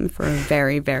badgered them for a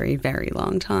very, very, very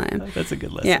long time. That's a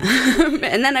good lesson. Yeah.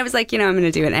 And then I was like, I'm going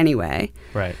to do it anyway.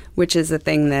 Right. Which is a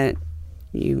thing that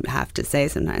you have to say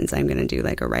sometimes. I'm going to do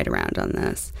like a write around on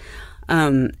this.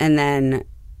 And then,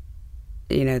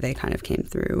 they kind of came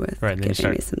through with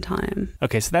giving me some time.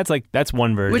 Okay, so that's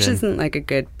one version. Which isn't like a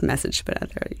good message to put out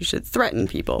there. You should threaten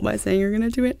people by saying you're going to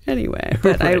do it anyway.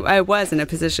 But right. I was in a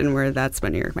position where that's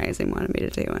what New York Magazine wanted me to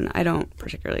do, and I don't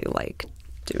particularly like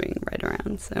doing write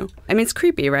around. So it's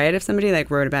creepy, right? If somebody like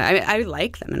wrote about I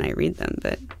like them and I read them,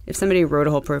 but if somebody wrote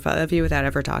a whole profile of you without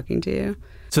ever talking to you.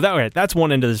 So that's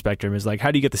one end of the spectrum, is like, how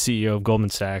do you get the CEO of Goldman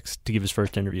Sachs to give his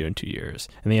first interview in 2 years?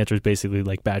 And the answer is basically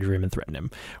like badger him and threaten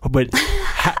him, but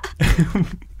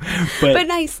but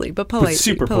nicely, but politely, but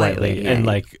super politely, and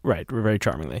like very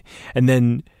charmingly. And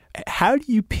then how do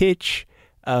you pitch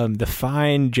the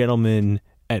fine gentleman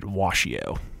at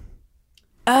Washio?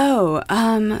 Oh,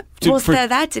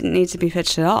 that didn't need to be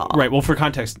pitched at all. Right. Well, for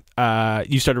context,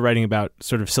 you started writing about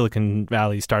sort of Silicon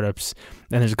Valley startups,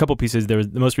 and there's a couple pieces. The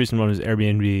most recent one was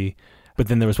Airbnb, but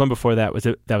then there was one before that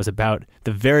was about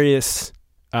the various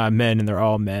men, and they're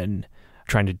all men,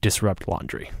 trying to disrupt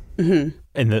laundry. Mm-hmm.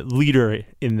 And the leader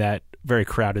in that very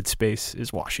crowded space is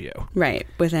Washio. Right,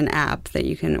 with an app that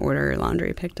you can order your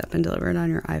laundry picked up and delivered on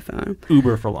your iPhone.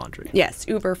 Uber for laundry. Yes,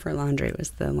 Uber for laundry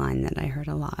was the line that I heard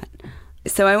a lot.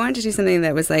 So I wanted to do something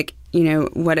that was like,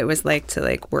 what it was like to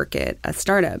like work at a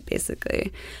startup,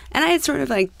 basically. And I had sort of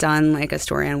like done like a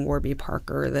story on Warby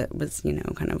Parker that was,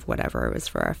 kind of whatever. It was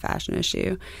for our fashion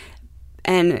issue.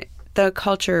 And the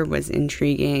culture was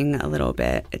intriguing a little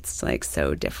bit. It's like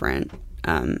so different,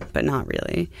 but not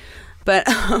really. But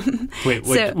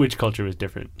wait, which culture was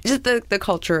different? Just the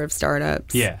culture of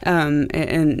startups. Yeah.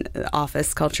 And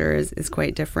office culture is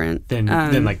quite different than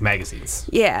like magazines.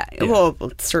 Yeah. Well,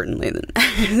 certainly.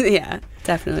 Yeah,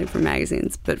 definitely from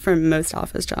magazines, but from most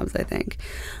office jobs, I think.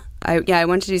 I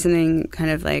want to do something kind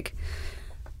of like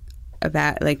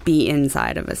about like be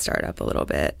inside of a startup a little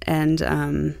bit, and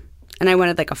I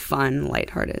wanted like a fun,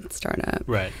 lighthearted startup.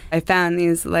 Right. I found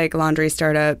these like laundry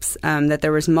startups that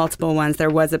there was multiple ones.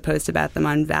 There was a post about them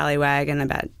on Valleywag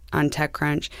and on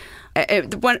TechCrunch.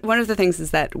 One of the things is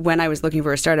that when I was looking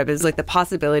for a startup, it was like the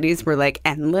possibilities were like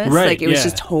endless. Right, like it was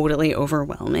just totally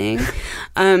overwhelming.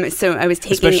 So I was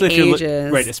taking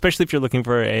ages. Especially if you're looking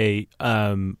for a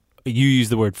you use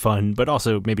the word fun, but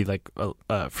also maybe like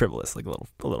frivolous, like a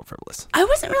little frivolous. I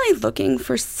wasn't really looking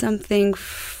for something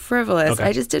frivolous. Okay.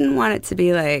 I just didn't want it to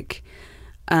be like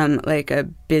a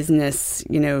business,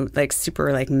 like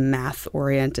super like math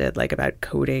oriented, like about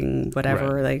coding,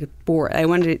 whatever, right. Like bored. I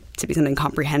wanted it to be something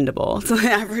comprehensible to the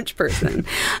average person.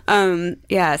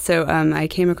 So I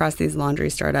came across these laundry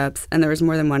startups, and there was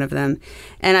more than one of them,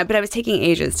 but I was taking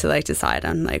ages to like decide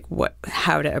on like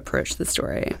how to approach the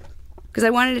story. Because I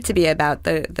wanted it to be about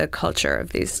the culture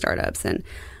of these startups. And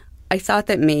I thought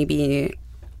that maybe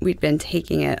we'd been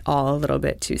taking it all a little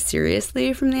bit too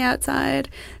seriously from the outside.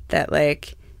 That,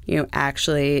 like,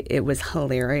 actually it was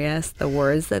hilarious, the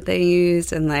words that they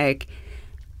used, and, like,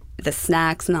 the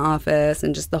snacks in the office,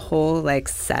 and just the whole, like,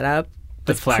 setup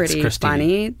was pretty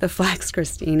funny. The Flax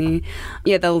Christini.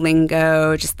 Yeah, the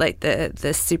lingo, just, like,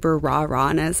 the super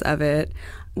rawness of it.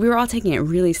 We were all taking it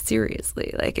really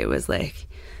seriously. Like, it was, like...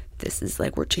 This is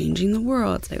like, we're changing the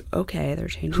world. It's like, okay, they're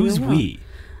changing the world. Who's we?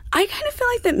 I kind of feel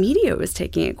like the media was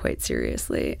taking it quite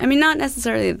seriously. I mean, not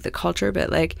necessarily the culture, but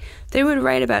like they would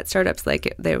write about startups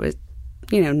like they was,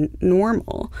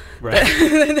 normal. Right.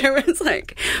 There was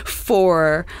like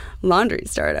 4 laundry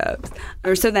startups.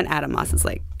 Or so then Adam Moss is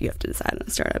like, you have to decide on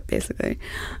a startup, basically.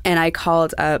 And I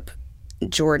called up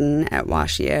Jordan at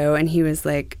Washio, and he was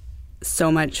like,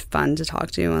 so much fun to talk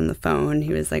to on the phone.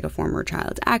 He was like a former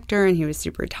child actor, and he was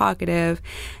super talkative.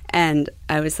 And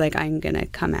I was like, I'm going to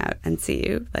come out and see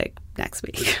you like next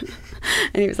week.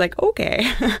 And he was like,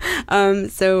 okay.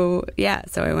 So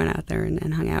I went out there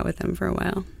and hung out with them for a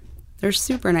while. They're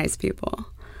super nice people.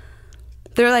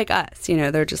 They're like us,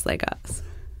 they're just like us.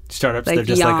 Startups, like they're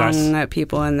just like us. Young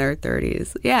people in their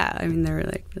 30s. Yeah, I mean, they're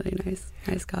like really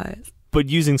nice guys. But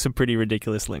using some pretty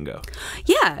ridiculous lingo.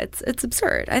 Yeah, it's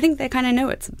absurd. I think they kind of know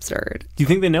it's absurd. Do you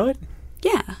think they know it?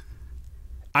 Yeah.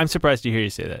 I'm surprised to hear you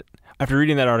say that. After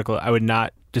reading that article, I would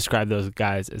not describe those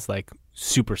guys as like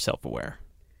super self-aware.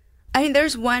 I mean,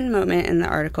 there's one moment in the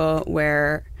article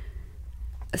where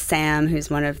Sam, who's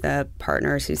one of the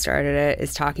partners who started it,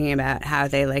 is talking about how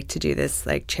they like to do this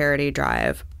like charity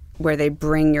drive where they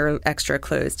bring your extra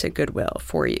clothes to Goodwill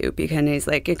for you, because he's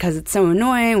like, because it's so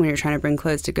annoying when you're trying to bring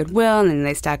clothes to Goodwill and then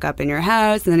they stack up in your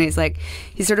house, and then he's like,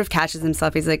 he sort of catches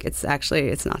himself. He's like, it's not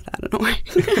that annoying.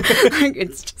 Like,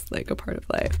 it's just like a part of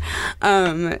life.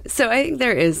 So I think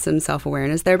there is some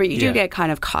self-awareness there, but you do get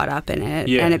kind of caught up in it,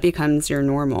 and it becomes your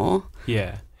normal.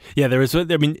 Yeah.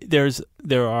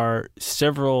 There are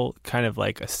several kind of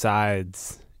like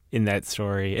asides in that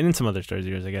story, and in some other stories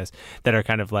of yours, I guess, that are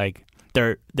kind of like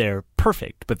they're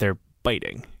perfect, but they're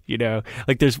biting. You know,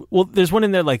 like there's one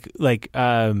in there like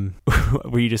where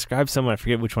you describe someone, I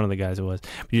forget which one of the guys it was,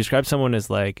 but you describe someone as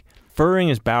like furrowing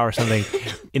his brow or something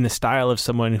in the style of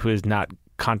someone who has not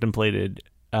contemplated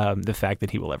the fact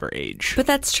that he will ever age. But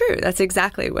that's true. That's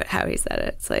exactly how he said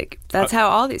it. It's like, that's how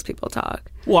all these people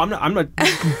talk. Well, I'm not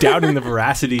doubting the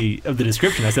veracity of the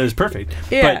description. I said it's perfect.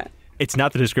 Yeah. But it's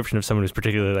not the description of someone who's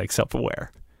particularly like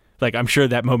self-aware. Like, I'm sure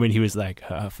that moment he was like,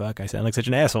 oh, fuck, I sound like such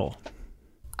an asshole.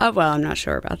 Oh, well, I'm not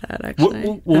sure about that,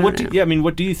 actually.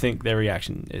 What do you think their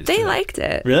reaction is? They liked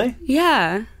it. Really?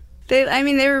 Yeah. They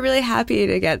were really happy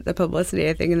to get the publicity,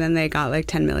 I think, and then they got like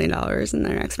 $10 million in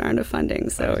their next round of funding,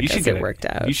 so I guess it worked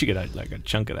out. You should get a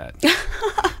chunk of that.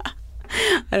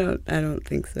 I don't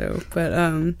think so. But,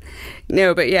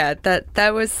 no, but yeah,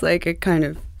 that was like a kind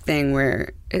of thing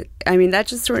where, that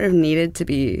just sort of needed to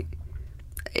be,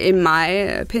 in my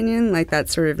opinion, like that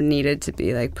sort of needed to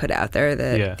be like put out there,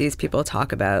 that these people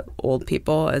talk about old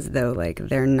people as though like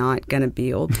they're not going to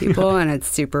be old people, and it's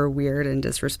super weird and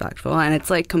disrespectful, and it's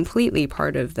like completely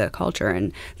part of the culture.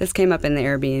 And this came up in the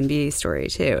Airbnb story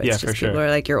too. It's just people are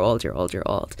like, you're old.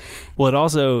 Well, it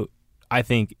also, I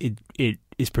think it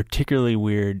is particularly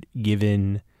weird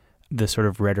given the sort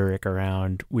of rhetoric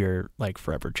around we're like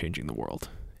forever changing the world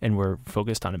and we're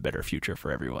focused on a better future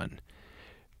for everyone,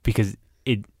 because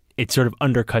it sort of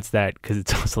undercuts that, because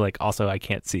it's also I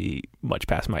can't see much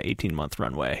past my 18-month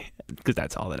runway, because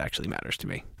that's all that actually matters to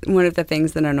me. One of the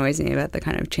things that annoys me about the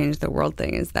kind of change the world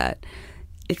thing is that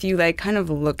if you like kind of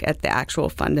look at the actual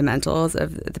fundamentals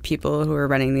of the people who are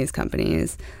running these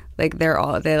companies, like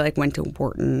they like went to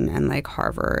Wharton and like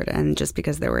Harvard, and just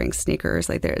because they're wearing sneakers,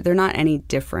 like they're not any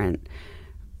different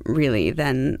really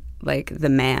than like the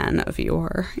man of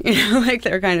yore. You know, like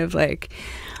they're kind of like,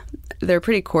 they're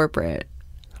pretty corporate.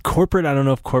 Corporate? I don't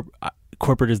know if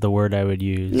corporate is the word I would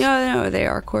use. No, they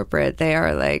are corporate. They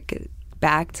are like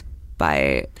backed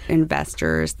by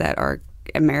investors that are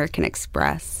American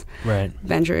Express, right?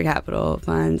 Venture capital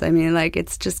funds. I mean, like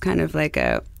it's just kind of like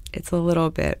it's a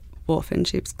little bit wolf in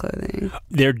sheep's clothing.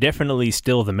 They're definitely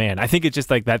still the man. I think it's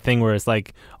just like that thing where it's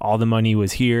like all the money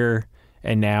was here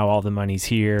and now all the money's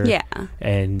here. Yeah.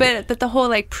 But the whole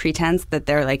like pretense that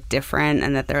they're like different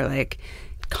and that they're like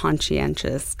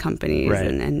conscientious companies, right,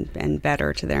 and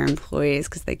better to their employees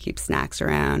because they keep snacks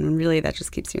around, and really that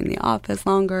just keeps you in the office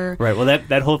longer. Right. Well,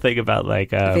 that whole thing about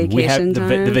like we have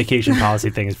the vacation policy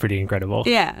thing is pretty incredible.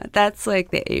 Yeah, that's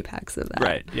like the apex of that.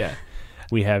 Right. Yeah.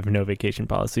 We have no vacation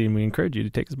policy, and we encourage you to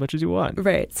take as much as you want.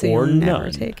 Right. So or you'll never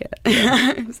none. take it.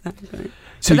 Exactly.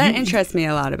 So that interests me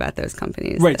a lot about those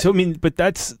companies. Right. So but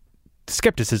that's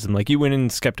skepticism. Like you went in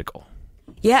skeptical.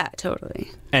 Yeah, totally.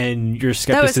 And your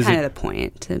skepticism... That was kind of the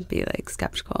point, to be, like,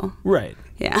 skeptical. Right.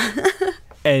 Yeah.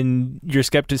 And your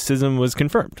skepticism was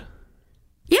confirmed.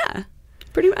 Yeah,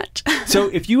 pretty much. So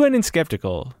if you went in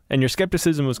skeptical and your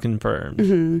skepticism was confirmed,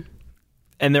 mm-hmm,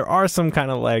 and there are some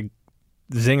kind of, like,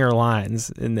 zinger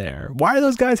lines in there, why are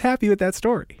those guys happy with that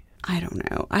story? I don't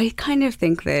know. I kind of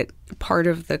think that part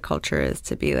of the culture is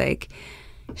to be, like,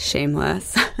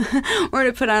 shameless or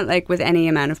to put on like with any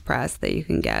amount of press that you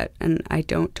can get, and I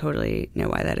don't totally know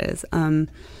why that is, and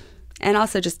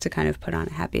also just to kind of put on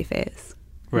a happy face,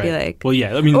 right? Be like, well,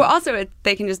 yeah, I mean, or also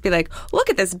they can just be like, look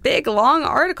at this big long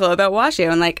article about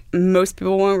Washio, and like most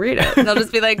people won't read it. They'll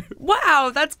just be like, wow,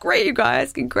 that's great, you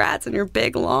guys, congrats on your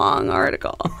big long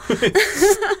article.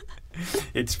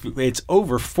 It's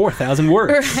over 4,000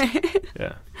 words. Right.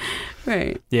 Yeah,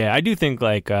 right. Yeah, I do think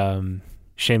like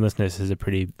shamelessness is a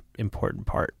pretty important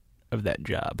part of that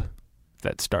job,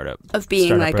 that startup. Of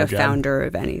being like a job. Founder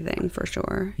of anything, for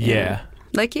sure. Yeah.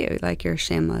 Like you, like you're a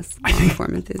shameless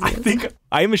long-form enthusiast. I think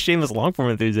I am a shameless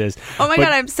long-form enthusiast. Oh my God,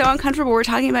 I'm so uncomfortable. We're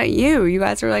talking about you. You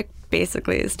guys are like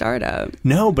basically a startup.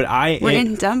 No, but we're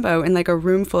in Dumbo in like a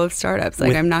room full of startups.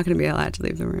 Like I'm not going to be allowed to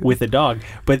leave the room. With a dog.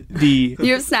 But you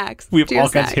have snacks. We have all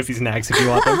kinds of hippie snacks if you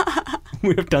want them.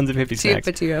 We have tons of hippie snacks.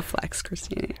 But do you have Flex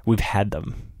Crostini? We've had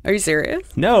them. Are you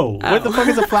serious? No. Oh. What the fuck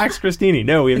is a Flex Crostini?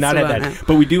 No, we have not had that.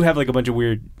 But we do have like a bunch of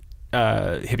weird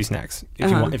hippie snacks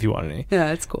if you want any. Yeah,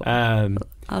 that's cool.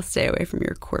 I'll stay away from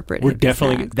your corporate. We're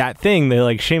definitely snacks. That thing, the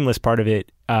like shameless part of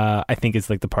it. I think is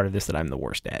like the part of this that I'm the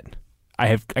worst at.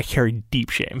 I carry deep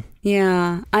shame.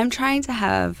 Yeah, I'm trying to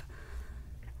have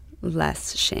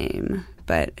less shame,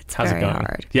 but it's How's it very going?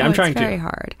 hard. Yeah, I'm trying it's to. very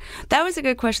hard. That was a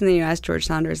good question that you asked George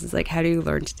Saunders, is like, how do you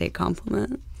learn to take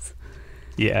compliments?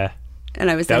 Yeah. And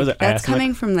I was That like, was- I that's asked him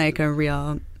coming from like a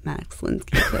real Max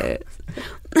Linsky place.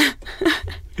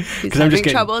 He's 'Cause I'm having just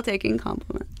getting- trouble taking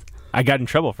compliments. I got in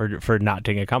trouble for not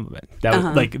taking a compliment. That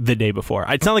was like the day before.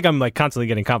 It's not like I'm like constantly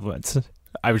getting compliments.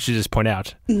 I should just point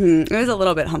out. It was a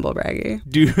little bit humble braggy.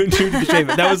 Due to the shame.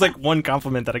 That was like one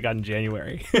compliment that I got in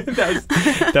January.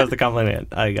 that was the compliment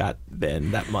I got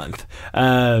then that month.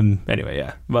 Anyway,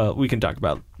 yeah. Well, we can talk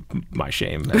about my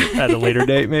shame at a later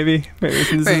date, maybe. Maybe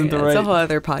this isn't the It's right. a whole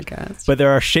other podcast. But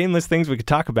there are shameless things we could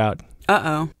talk about.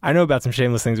 Uh-oh. I know about some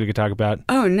shameless things we could talk about.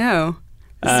 Oh, no.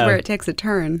 This is where it takes a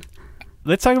turn.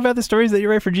 Let's talk about the stories that you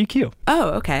write for GQ. Oh,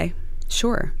 okay.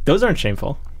 Sure. Those aren't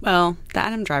shameful. Well, the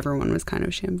Adam Driver one was kind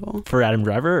of shameful. For Adam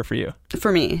Driver or for you?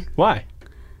 For me. Why?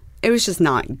 It was just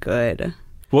not good.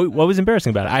 What was embarrassing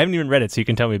about it? I haven't even read it, so you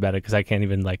can tell me about it because I can't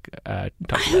even talk I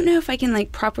about don't it. know if I can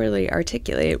like properly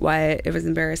articulate why it was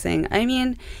embarrassing. I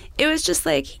mean, it was just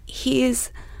like,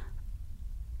 he's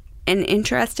an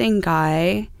interesting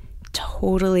guy,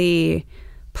 totally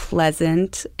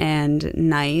pleasant and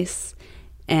nice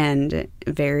and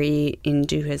very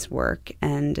into his work,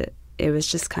 and it was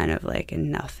just kind of like a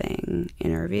nothing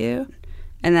interview.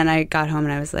 And then I got home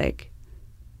and I was like,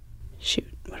 shoot,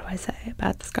 what do I say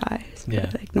about this guy? He's really,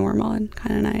 like normal and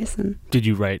kind of nice. And Did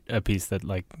you write a piece that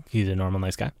like he's a normal,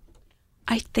 nice guy?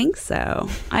 I think so.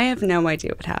 I have no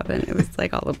idea what happened. It was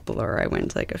like all a blur. I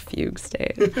went to like a fugue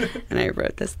state and I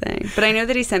wrote this thing. But I know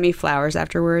that he sent me flowers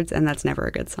afterwards, and that's never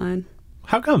a good sign.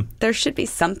 How come? There should be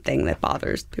something that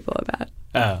bothers people about.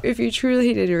 Oh, If you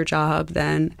truly did your job,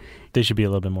 then they should be a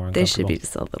little bit more they uncomfortable. should be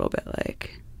just a little bit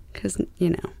like, because, you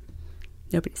know,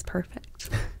 nobody's perfect.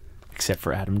 Except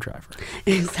for Adam Driver.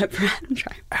 Except for Adam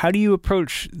Driver. How do you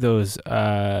approach those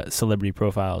celebrity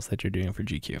profiles that you're doing for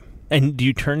GQ? And do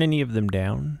you turn any of them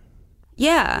down?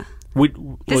 Yeah.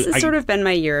 This has I- sort of been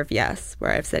my year of yes,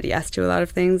 where I've said yes to a lot of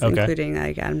things, Okay. including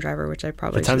like Adam Driver, which I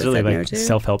probably That sounds should have really said like no to.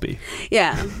 self-helpy.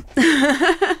 Yeah.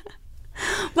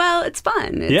 Well, it's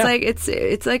fun. It's Yeah. like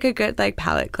it's like a good like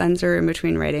palate cleanser in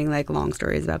between writing like long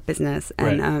stories about business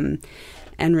and Right.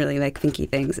 and really like thinky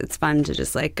things. It's fun to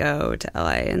just like go to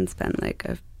LA and spend like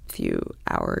a few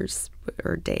hours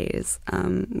or days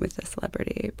with a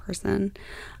celebrity person.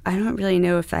 I don't really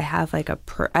know if I have like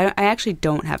I actually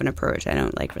don't have an approach. I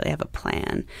don't like really have a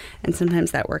plan, and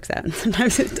sometimes that works out and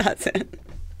sometimes it doesn't.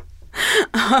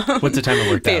 What's the time it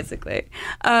worked out? Basically.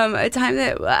 A time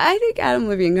that I think Adam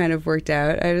Levine kind of worked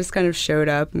out. I just kind of showed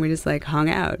up and we just like hung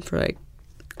out for like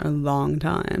a long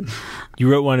time.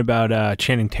 You wrote one about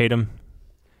Channing Tatum.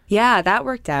 Yeah, that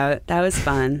worked out. That was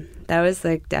fun. That was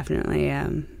like definitely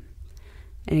an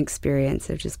experience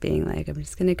of just being like, I'm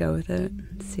just going to go with it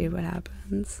and see what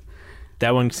happens.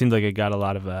 That one seemed like it got a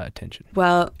lot of attention.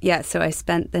 Well, yeah, so I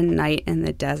spent the night in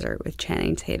the desert with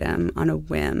Channing Tatum on a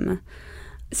whim.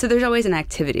 So there's always an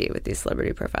activity with these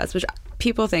celebrity profiles, which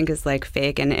people think is like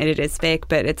fake, and it is fake,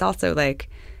 but it's also like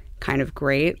kind of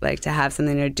great, like to have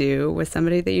something to do with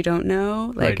somebody that you don't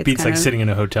know. Like Right. it's Beats kind like of, sitting in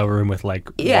a hotel room with like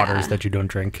Yeah. waters that you don't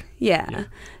drink. Yeah.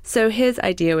 So his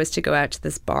idea was to go out to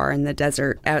this bar in the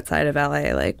desert outside of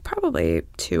LA, like probably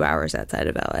 2 hours outside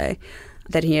of LA,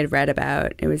 that he had read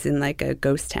about. It was in like a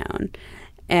ghost town.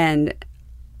 And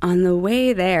on the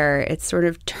way there, it sort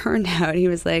of turned out he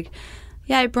was like,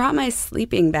 yeah, I brought my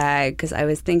sleeping bag because I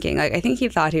was thinking, like, I think he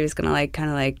thought he was going to, like, kind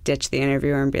of, like, ditch the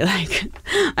interviewer and be like,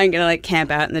 I'm going to, like,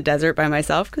 camp out in the desert by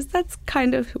myself because that's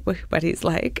kind of what he's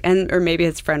like. Or maybe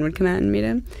his friend would come out and meet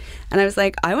him. And I was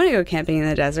like, I want to go camping in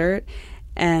the desert.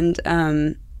 And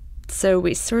so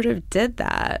we sort of did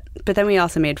that. But then we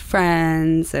also made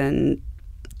friends, and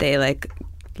they, like,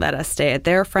 let us stay at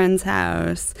their friend's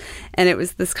house. And it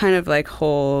was this kind of, like,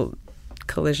 whole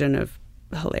collision of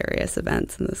hilarious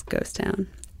events in this ghost town.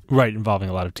 Right, involving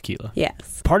a lot of tequila.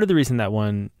 Yes. Part of the reason that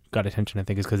one got attention, I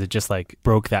think, is because it just like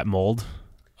broke that mold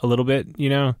a little bit, you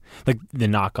know? Like the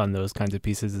knock on those kinds of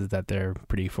pieces is that they're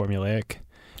pretty formulaic.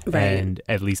 Right. And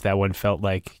at least that one felt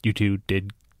like you two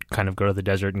did kind of go to the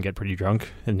desert and get pretty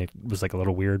drunk, and it was like a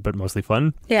little weird, but mostly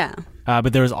fun. Yeah.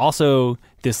 But there was also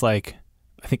this like,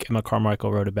 I think Emma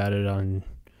Carmichael wrote about it on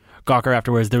Gawker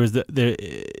afterwards. There was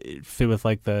it fit with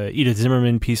like the Edith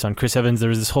Zimmerman piece on Chris Evans. There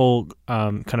was this whole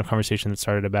kind of conversation that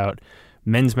started about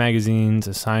men's magazines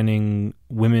assigning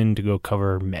women to go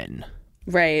cover men.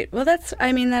 Right. Well, that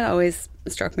always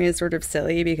struck me as sort of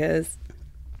silly because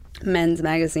men's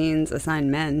magazines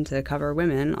assign men to cover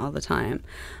women all the time.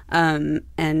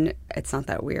 And it's not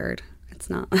that weird. It's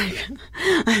not like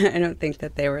I don't think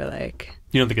that they were like,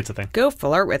 You don't think it's a thing? go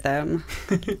flirt with him,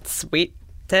 sweet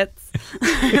tits.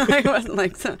 Like, it wasn't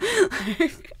like so.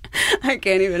 Like, I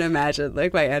can't even imagine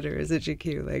like my editors at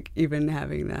GQ like even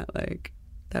having that. Like,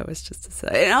 that was just a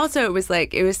say. And also it was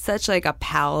such like a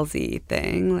palsy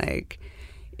thing. Like,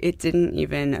 it didn't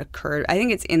even occur. I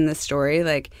think it's in the story.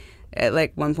 Like, at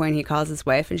like one point he calls his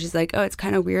wife and she's like, "Oh, it's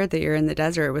kind of weird that you're in the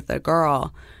desert with a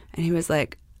girl," and he was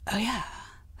like, "Oh yeah,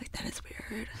 like that is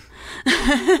weird."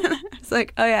 It's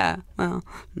like, "Oh yeah, well,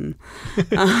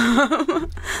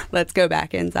 let's go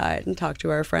back inside and talk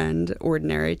to our friend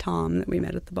Ordinary Tom that we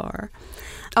met at the bar."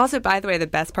 Also, by the way, the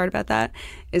best part about that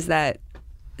is that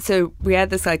so we had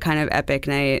this like kind of epic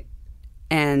night,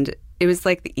 and it was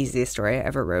like the easiest story I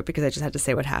ever wrote because I just had to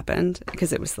say what happened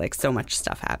because it was like so much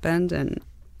stuff happened, and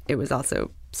it was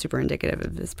also super indicative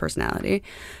of his personality.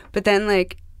 But then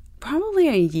like probably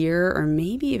a year or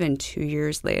maybe even 2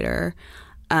 years later,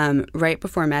 right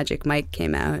before Magic Mike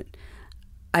came out,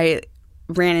 I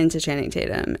ran into Channing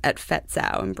Tatum at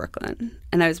Fetzau in Brooklyn,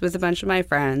 and I was with a bunch of my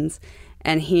friends,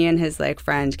 and he and his like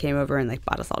friend came over and like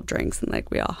bought us all drinks, and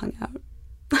like we all hung out.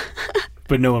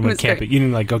 But no one went camping. Great. You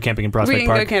didn't like go camping in Prospect We didn't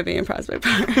Park? go camping in Prospect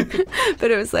Park.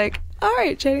 But it was like, all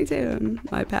right, Channing Tatum,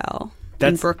 my pal,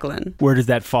 in Brooklyn. Where does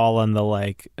that fall on the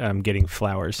like getting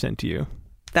flowers sent to you?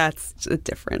 That's a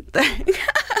different thing.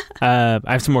 I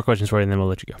have some more questions for you, and then we'll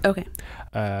let you go. Okay.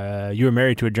 You were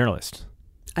married to a journalist.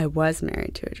 I was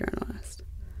married to a journalist.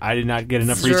 I did not get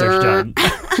enough research done.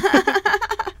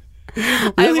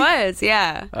 Really? I was,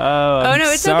 yeah. Oh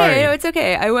no, it's sorry. okay. No, it's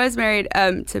okay. I was married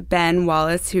to Ben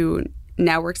Wallace, who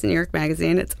now works in New York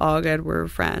Magazine. It's all good. We're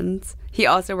friends. He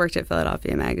also worked at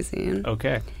Philadelphia Magazine.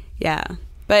 Okay. Yeah.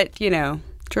 But, you know,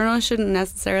 journalists shouldn't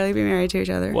necessarily be married to each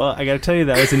other. Well, I got to tell you,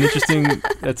 that's an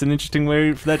interesting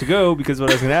way for that to go, because what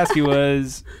I was going to ask you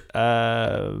was,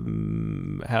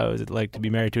 how is it like to be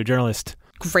married to a journalist?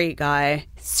 Great guy,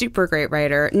 super great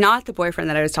writer. Not the boyfriend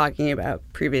that I was talking about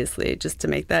previously, just to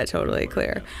make that totally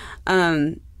clear.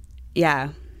 Yeah.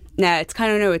 Nah, it's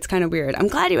kind of weird. I'm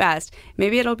glad you asked.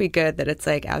 Maybe it'll be good that it's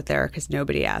like out there because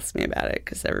nobody asked me about it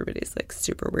because everybody's like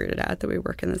super weirded out that we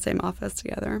work in the same office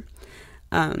together.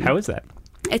 How is that?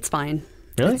 It's fine.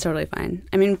 Really? It's totally fine.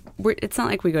 I mean, it's not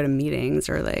like we go to meetings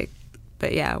or like,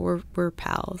 but yeah, we're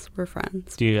pals. We're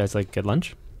friends. Do you guys like get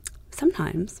lunch?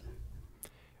 Sometimes.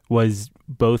 Was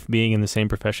both being in the same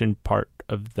profession part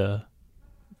of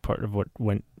what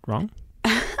went wrong?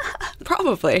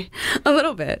 Probably a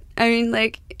little bit. I mean,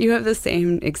 like you have the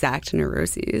same exact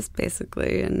neuroses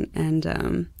basically, and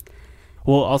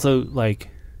well, also like.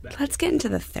 Let's get into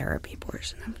the therapy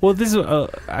portion. Well, this is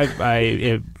Are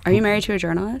you married to a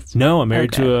journalist? No, I'm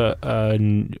married to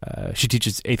she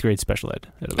teaches 8th grade special ed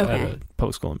at a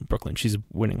public school in Brooklyn. She's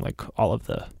winning like all of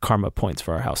the karma points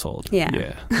for our household.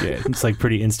 Yeah. It's like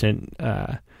pretty instant.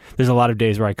 There's a lot of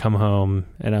days where I come home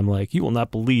and I'm like, you will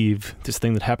not believe this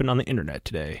thing that happened on the internet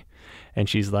today. And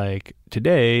she's like,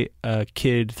 today a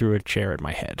kid threw a chair at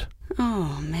my head.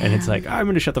 Oh, man. And it's like, I'm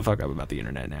going to shut the fuck up about the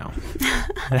internet now.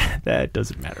 That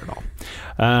doesn't matter at all.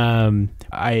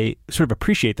 I sort of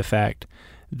appreciate the fact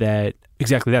that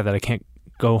exactly that I can't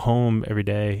go home every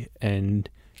day and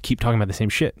keep talking about the same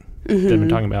shit that I've been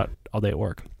talking about all day at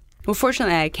work. Well,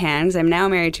 fortunately, I can because I'm now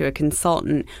married to a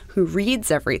consultant who reads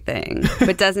everything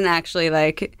but doesn't actually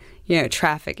like,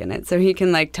 traffic in it. So he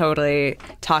can like totally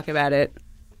talk about it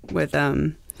with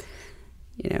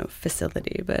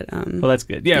facility, but well, that's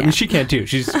good. Yeah, I mean, she can too.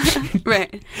 She's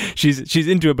right. She's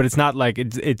into it, but it's not like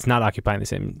it's not occupying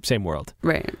the same world.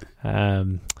 Right.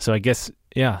 So I guess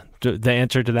the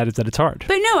answer to that is that it's hard.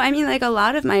 But no, I mean, like a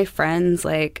lot of my friends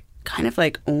like kind of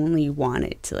like only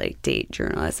wanted to like date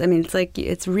journalists. I mean, it's like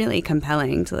it's really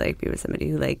compelling to like be with somebody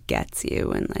who like gets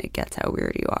you and like gets how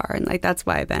weird you are, and like that's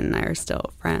why Ben and I are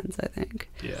still friends, I think.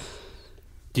 Yeah.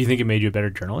 Do you think it made you a better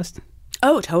journalist?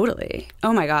 Oh, totally.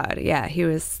 Oh, my God. Yeah, he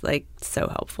was, like, so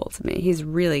helpful to me. He's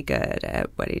really good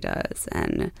at what he does.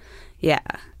 And, yeah,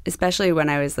 especially when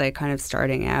I was, like, kind of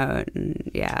starting out. And,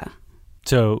 yeah.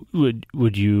 So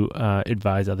would you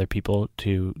advise other people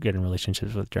to get in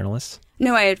relationships with journalists?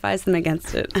 No, I advise them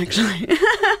against it, actually.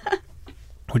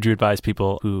 Would you advise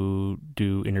people who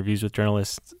do interviews with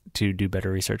journalists to do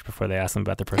better research before they ask them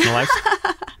about their personal lives?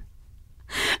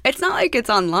 It's not like it's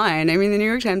online. I mean, the New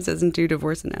York Times doesn't do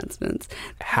divorce announcements.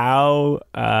 How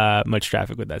much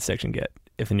traffic would that section get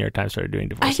if the New York Times started doing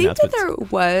divorce announcements? I think that there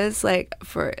was,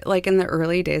 like, in the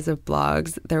early days of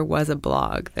blogs, there was a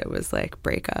blog that was, like,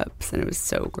 breakups, and it was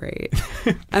so great.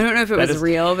 I don't know if it was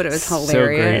real, but it was hilarious. So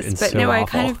great and but so no, awful. I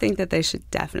kind of think that they should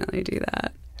definitely do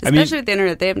that. Especially with the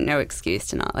internet, they have no excuse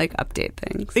to not like update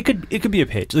things. It could be a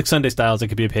page, like Sunday Styles. It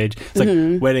could be a page. It's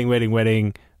like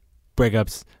wedding,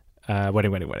 breakups,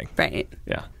 wedding. Right.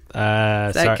 Yeah.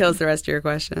 That kills the rest of your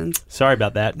questions. Sorry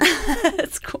about that.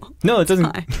 It's cool. No, it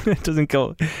doesn't. It doesn't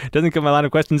kill my line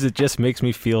of questions. It just makes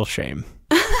me feel shame.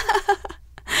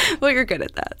 Well, you're good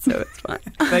at that, so it's fine.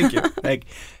 Thank you.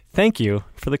 Thank you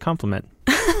for the compliment.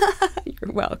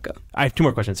 You're welcome. I have 2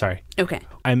 more questions. Sorry. Okay.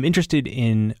 I'm interested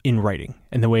in writing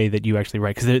and the way that you actually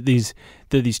write, because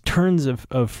there are these turns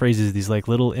of phrases, these like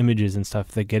little images and stuff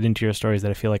that get into your stories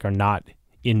that I feel like are not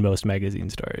in most magazine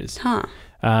stories. Huh.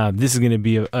 This is going to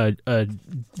be a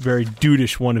very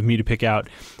dudish one of me to pick out,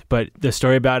 but the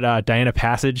story about Diana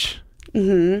Passage,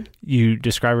 you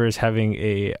describe her as having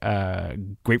a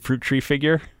grapefruit tree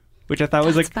figure, which I thought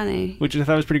was funny. Which I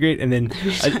thought was pretty great. And then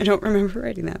I don't remember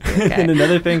writing that. But okay. And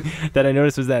another thing that I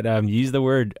noticed was that you use the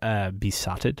word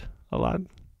besotted a lot.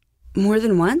 More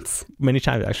than once? Many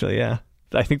times, actually. Yeah,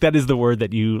 I think that is the word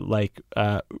that you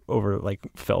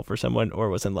fell for someone or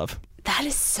was in love. That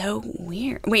is so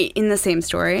weird. Wait, in the same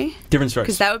story? Different stories.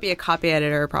 Because that would be a copy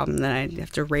editor problem that I'd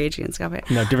have to rage against copy.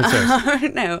 No, different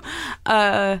stories. No.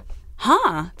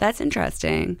 That's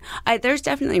interesting. There's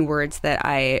definitely words that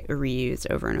I reused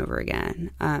over and over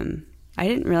again. I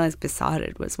didn't realize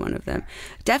besotted was one of them.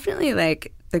 Definitely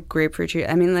like the grapefruit tree.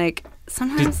 I mean, like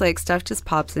sometimes like stuff just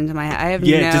pops into my head. I have no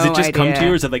idea. Does it just come to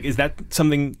you, or is that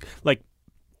something like,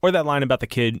 or that line about the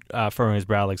kid furrowing his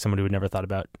brow like someone who had never thought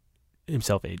about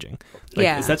himself aging? Like,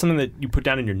 yeah. Is that something that you put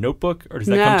down in your notebook, or does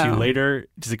that come to you later?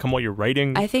 Does it come while you're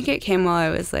writing? I think it came while I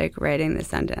was like writing the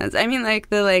sentence. I mean, like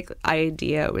the like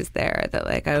idea was there that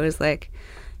like I was like,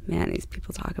 man, these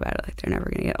people talk about it like they're never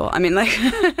gonna get old. I mean, like,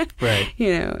 right?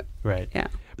 You know, right? Yeah.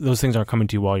 Those things aren't coming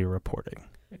to you while you're reporting.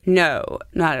 No,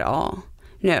 not at all.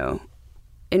 No,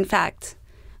 in fact,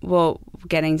 well,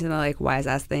 getting to the like wise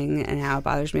ass thing and how it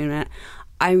bothers me in a minute.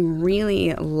 I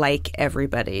really like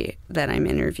everybody that I'm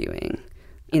interviewing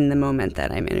in the moment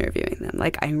that I'm interviewing them.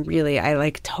 Like I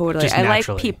like totally, I like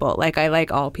people. Like I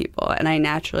like all people, and I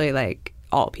naturally like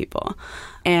all people.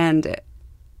 And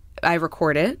I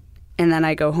record it, and then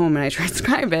I go home and I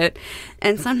transcribe it.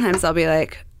 And sometimes I'll be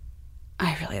like,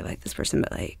 I really like this person,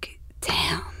 but like,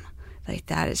 damn, like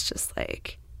that is just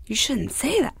like, you shouldn't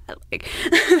say that. Like,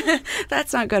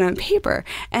 that's not good on paper.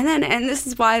 And this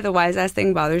is why the wise ass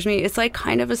thing bothers me. It's like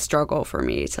kind of a struggle for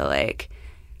me to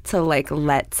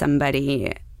let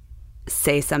somebody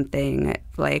say something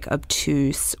like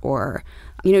obtuse, or,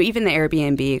 you know, even the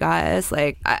Airbnb guys,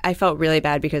 like I felt really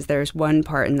bad because there's one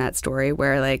part in that story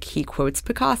where like he quotes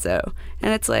Picasso,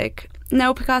 and it's like,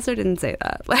 no, Picasso didn't say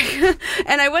that. Like,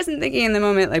 and I wasn't thinking in the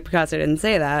moment like Picasso didn't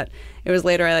say that. It was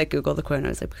later I like Googled the quote and I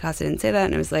was like, Picasso didn't say that,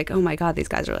 and I was like, oh my God, these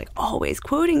guys are like always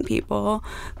quoting people,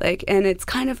 like, and it's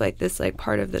kind of like this like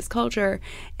part of this culture.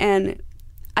 And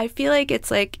I feel like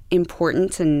it's like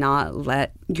important to not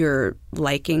let your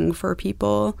liking for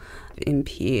people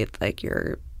impede like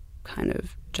your kind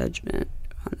of judgment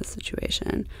on the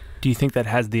situation. Do you think that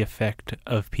has the effect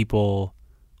of people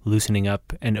loosening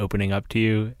up and opening up to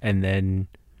you, and then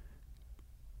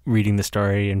reading the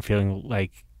story and feeling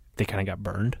like they kind of got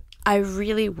burned? I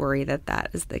really worry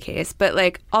that is the case. But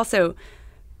like also,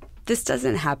 this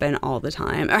doesn't happen all the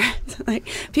time. Like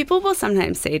people will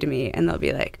sometimes say to me, and they'll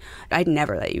be like, I'd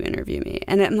never let you interview me.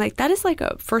 And I'm like, that is like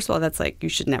first of all, that's like, you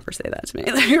should never say that to me,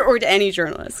 like, or to any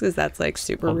journalist, because that's like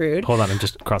super rude. Hold on, I'm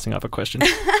just crossing off a question.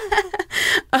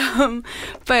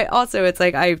 But also it's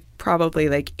like I probably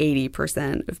like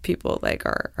 80% of people like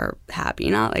are happy,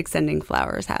 not like sending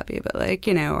flowers happy, but like,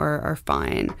 you know, are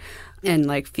fine and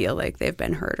like feel like they've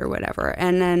been hurt or whatever.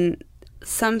 And then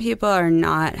some people are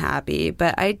not happy,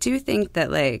 but I do think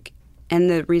that like, and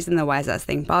the reason the wise ass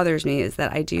thing bothers me is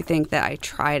that I do think that I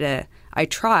try,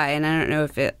 and I don't know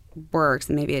if it works,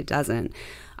 and maybe it doesn't.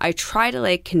 I try to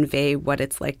like convey what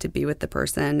it's like to be with the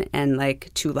person and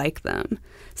like to like them.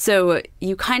 So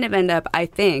you kind of end up,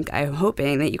 I'm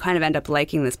hoping that you kind of end up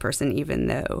liking this person even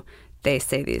though they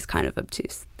say these kind of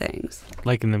obtuse things.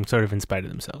 Liking them sort of in spite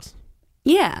of themselves.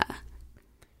 Yeah.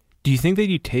 Do you think that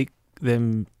you take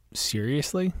them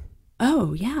seriously?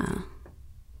 Oh, yeah.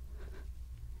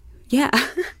 Yeah.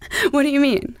 What do you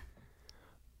mean?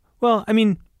 Well, I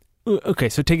mean, okay,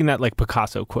 so taking that like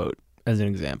Picasso quote as an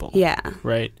example. Yeah.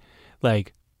 Right?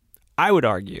 Like, I would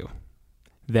argue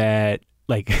that,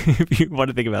 like, if you want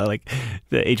to think about like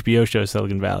the HBO show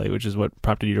Silicon Valley, which is what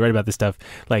prompted you to write about this stuff,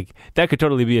 like that could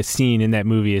totally be a scene in that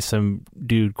movie as some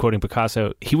dude quoting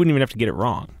Picasso. He wouldn't even have to get it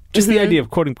wrong. Just the idea of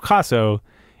quoting Picasso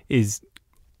is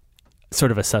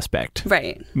sort of a suspect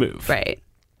move. Right.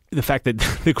 The fact that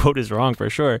the quote is wrong for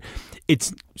sure,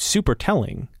 it's super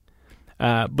telling.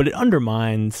 but it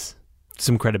undermines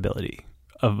some credibility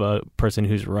of a person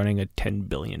who's running a $10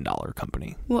 billion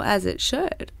company. Well, as it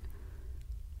should.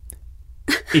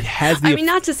 It has the... I mean,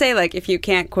 not to say, like, if you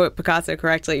can't quote Picasso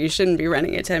correctly, you shouldn't be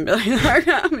running a $10 billion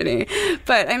company.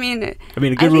 But, I mean, a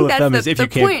good rule of thumb is if you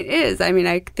can't... The point is, I mean,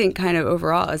 I think kind of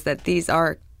overall is that these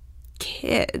are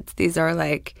kids. These are,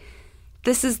 like,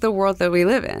 this is the world that we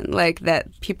live in. Like,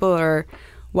 that people are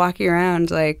walking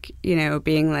around, like, you know,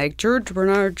 being like, George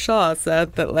Bernard Shaw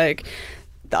said that, like,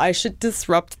 I should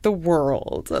disrupt the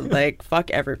world and, like,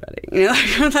 fuck everybody. You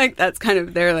know, like, that's kind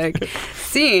of their, like,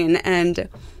 scene. And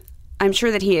I'm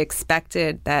sure that he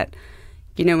expected that,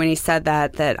 you know, when he said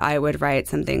that I would write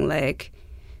something like,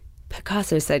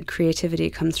 Picasso said creativity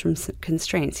comes from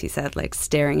constraints. He said, like,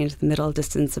 staring into the middle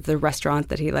distance of the restaurant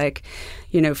that he, like,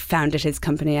 you know, founded his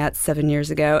company at 7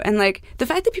 years ago. And, like, the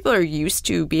fact that people are used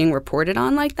to being reported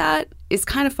on like that is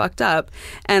kind of fucked up.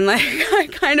 And, like, I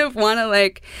kind of want to,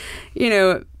 like, you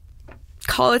know,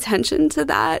 call attention to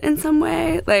that in some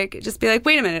way. Like, just be like,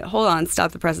 wait a minute, hold on,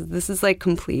 stop the press. This is, like,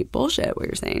 complete bullshit what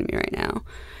you're saying to me right now.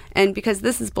 And because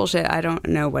this is bullshit, I don't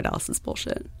know what else is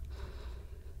bullshit.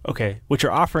 Okay, what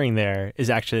you're offering there is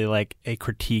actually like a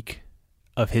critique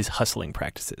of his hustling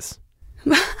practices.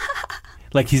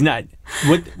 Like, he's not...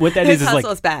 What that his is hustle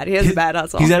like... is bad. He has a bad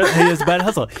hustle. He has a bad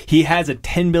hustle. He has a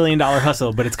 $10 billion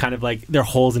hustle, but it's kind of like there are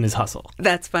holes in his hustle.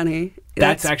 That's funny.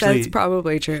 That's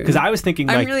probably true. Because I was thinking,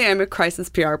 like... I'm a crisis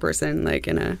PR person, like,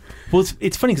 in a... Well,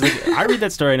 it's funny because, like, I read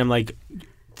that story and I'm like,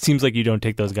 seems like you don't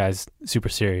take those guys super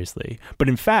seriously. But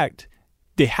in fact,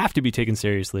 they have to be taken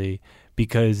seriously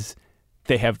because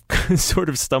they have sort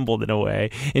of stumbled in a way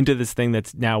into this thing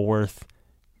that's now worth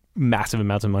massive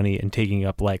amounts of money and taking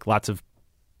up, like, lots of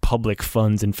public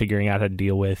funds and figuring out how to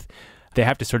deal with. They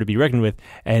have to sort of be reckoned with.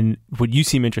 And what you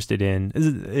seem interested in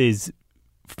is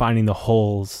finding the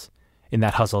holes in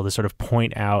that hustle to sort of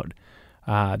point out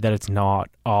that it's not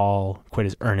all quite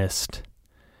as earnest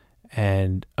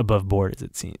and above board as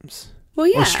it seems. Well,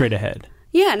 yeah. Or straight ahead.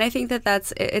 Yeah, and I think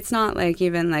it's not like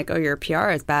even like, oh, your PR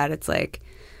is bad. It's like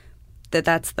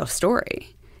that's the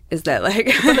story. Is that, like,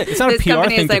 it's not this a PR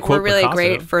company thing is like, to quote we're really Picasso.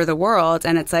 great for the world.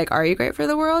 And it's like, are you great for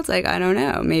the world? Like, I don't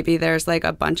know. Maybe there's, like,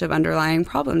 a bunch of underlying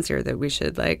problems here that we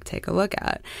should, like, take a look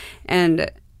at. And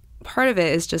part of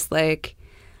it is just, like,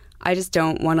 I just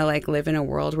don't want to, like, live in a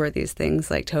world where these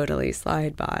things, like, totally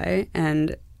slide by.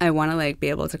 And I want to, like, be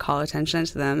able to call attention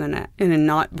to them in a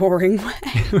not boring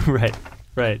way.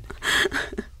 Right.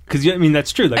 Because, I mean,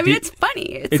 that's true. Like, I mean, it's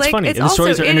funny. It's like, funny. It's and the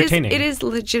stories also, are entertaining. It is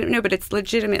legit. No, but it's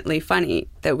legitimately funny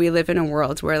that we live in a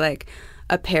world where, like,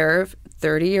 a pair of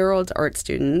 30-year-old art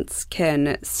students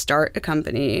can start a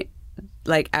company,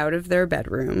 like, out of their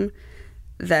bedroom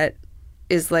that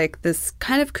is, like, this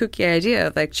kind of kooky idea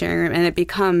of, like, sharing room. And it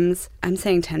becomes, I'm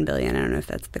saying 10 billion. I don't know if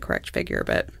that's the correct figure,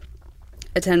 but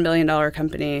a $10 billion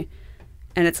company.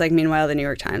 And it's like, meanwhile, the New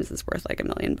York Times is worth, like, $1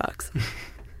 million.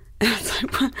 It's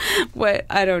like, what?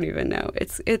 I don't even know.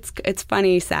 It's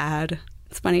funny, sad.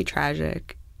 It's funny,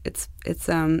 tragic. It's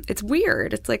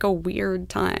weird. It's like a weird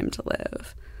time to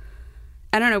live.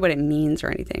 I don't know what it means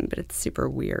or anything, but it's super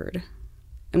weird.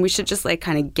 And we should just, like,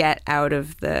 kind of get out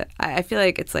of the... I feel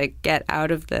like it's like get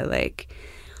out of the, like,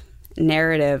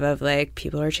 narrative of, like,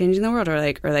 people are changing the world or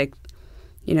like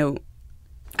you know,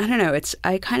 I don't know.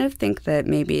 I kind of think that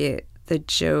maybe the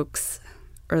jokes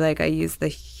or, like, I use the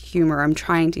humor. I'm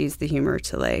trying to use the humor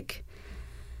to, like,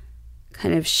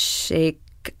 kind of shake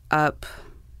up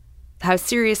how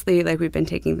seriously, like, we've been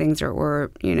taking things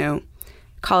or you know,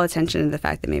 call attention to the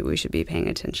fact that maybe we should be paying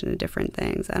attention to different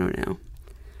things. I don't know.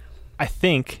 I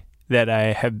think that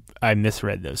I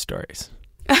misread those stories.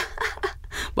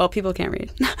 Well, people can't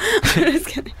read. Just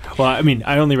kidding. Well, I mean,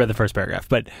 I only read the first paragraph,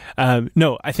 but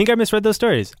no, I think I misread those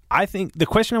stories. I think the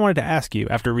question I wanted to ask you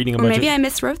after reading Or maybe I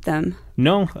miswrote them.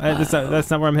 No, that's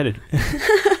not where I'm headed.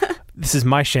 This is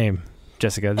my shame,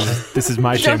 Jessica. This is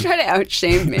my shame. Don't try to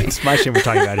out-shame me. It's my shame we're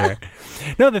talking about here.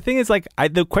 No, the thing is, like,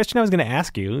 the question I was going to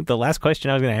ask you, the last question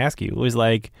I was going to ask you was,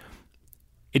 like,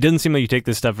 it doesn't seem like you take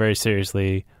this stuff very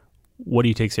seriously. What do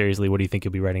you take seriously? What do you think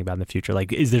you'll be writing about in the future?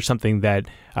 Like, is there something that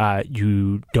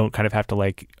you don't kind of have to,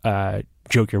 like,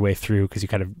 joke your way through because you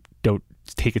kind of don't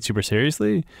take it super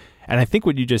seriously? And I think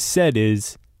what you just said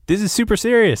is, this is super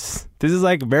serious. This is,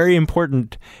 like, very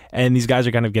important. And these guys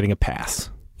are kind of getting a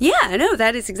pass. Yeah, no,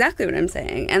 that is exactly what I'm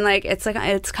saying. And, like, it's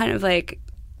kind of like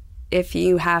if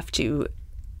you have to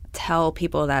tell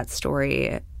people that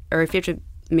story or if you have to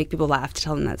make people laugh to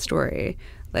tell them that story,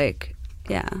 like...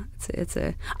 Yeah,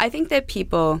 I think that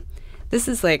people, this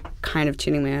is, like, kind of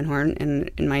tuning my own horn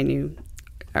in my new,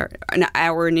 or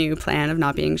our new plan of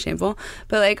not being shameful,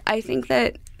 but, like, I think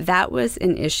that that was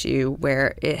an issue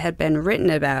where it had been written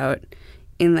about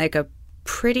in like a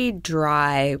pretty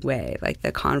dry way. Like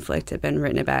the conflict had been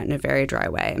written about in a very dry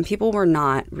way, and people were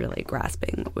not really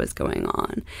grasping what was going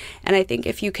on. And I think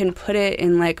if you can put it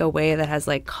in like a way that has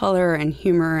like color and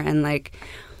humor and like,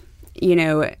 you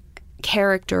know,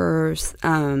 characters,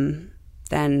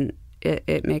 then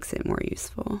it makes it more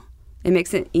useful. It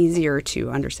makes it easier to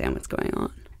understand what's going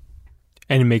on.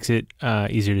 And it makes it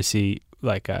easier to see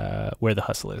like where the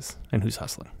hustle is and who's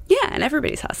hustling. Yeah, and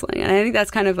everybody's hustling. And I think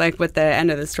that's kind of like what the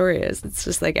end of the story is. It's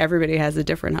just like everybody has a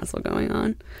different hustle going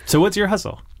on. So what's your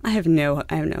hustle? I have no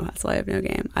hustle. I have no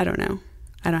game. I don't know.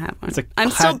 I don't have one. It's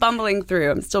I'm still bumbling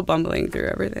through.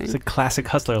 Everything. It's a classic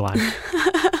hustler line.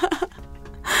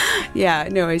 Yeah,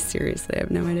 no, I seriously have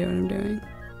no idea what I'm doing.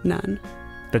 None.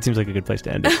 That seems like a good place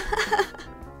to end it.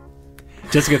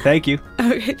 Jessica, thank you.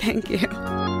 Okay, thank you.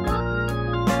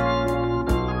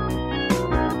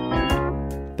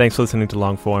 Thanks for listening to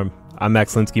Longform. I'm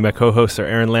Max Linsky. My co-hosts are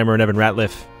Aaron Lammer and Evan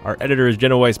Ratliff. Our editor is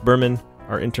Jenna Weiss-Berman.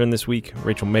 Our intern this week,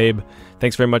 Rachel Mabe.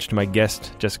 Thanks very much to my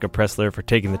guest, Jessica Pressler, for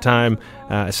taking the time.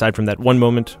 Aside from that one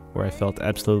moment where I felt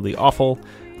absolutely awful,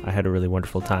 I had a really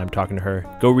wonderful time talking to her.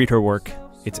 Go read her work.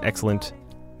 It's excellent.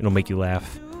 It'll make you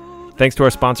laugh. Thanks to our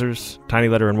sponsors, Tiny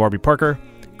Letter and Warby Parker.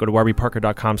 Go to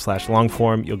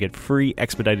warbyparker.com/longform. You'll get free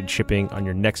expedited shipping on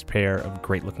your next pair of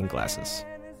great-looking glasses.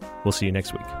 We'll see you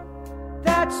next week.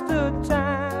 That's the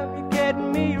time you get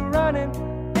me running,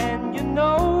 and you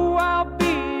know I'll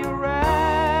be around.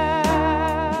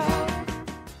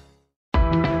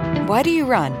 Why do you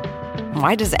run?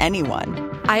 Why does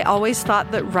anyone? I always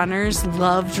thought that runners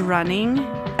loved running,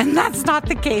 and that's not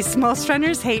the case. Most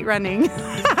runners hate running,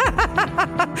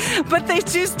 but they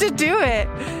choose to do it.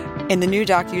 In the new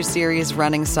docuseries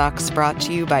Running Sucks, brought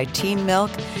to you by Team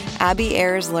Milk, Abby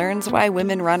Ayers learns why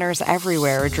women runners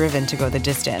everywhere are driven to go the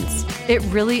distance. It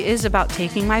really is about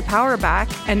taking my power back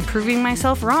and proving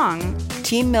myself wrong.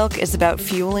 Team Milk is about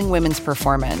fueling women's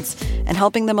performance and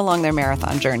helping them along their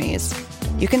marathon journeys.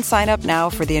 You can sign up now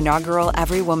for the inaugural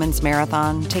Every Woman's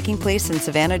Marathon taking place in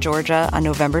Savannah, Georgia on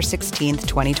November 16th,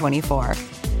 2024.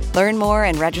 Learn more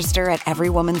and register at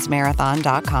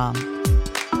everywomansmarathon.com.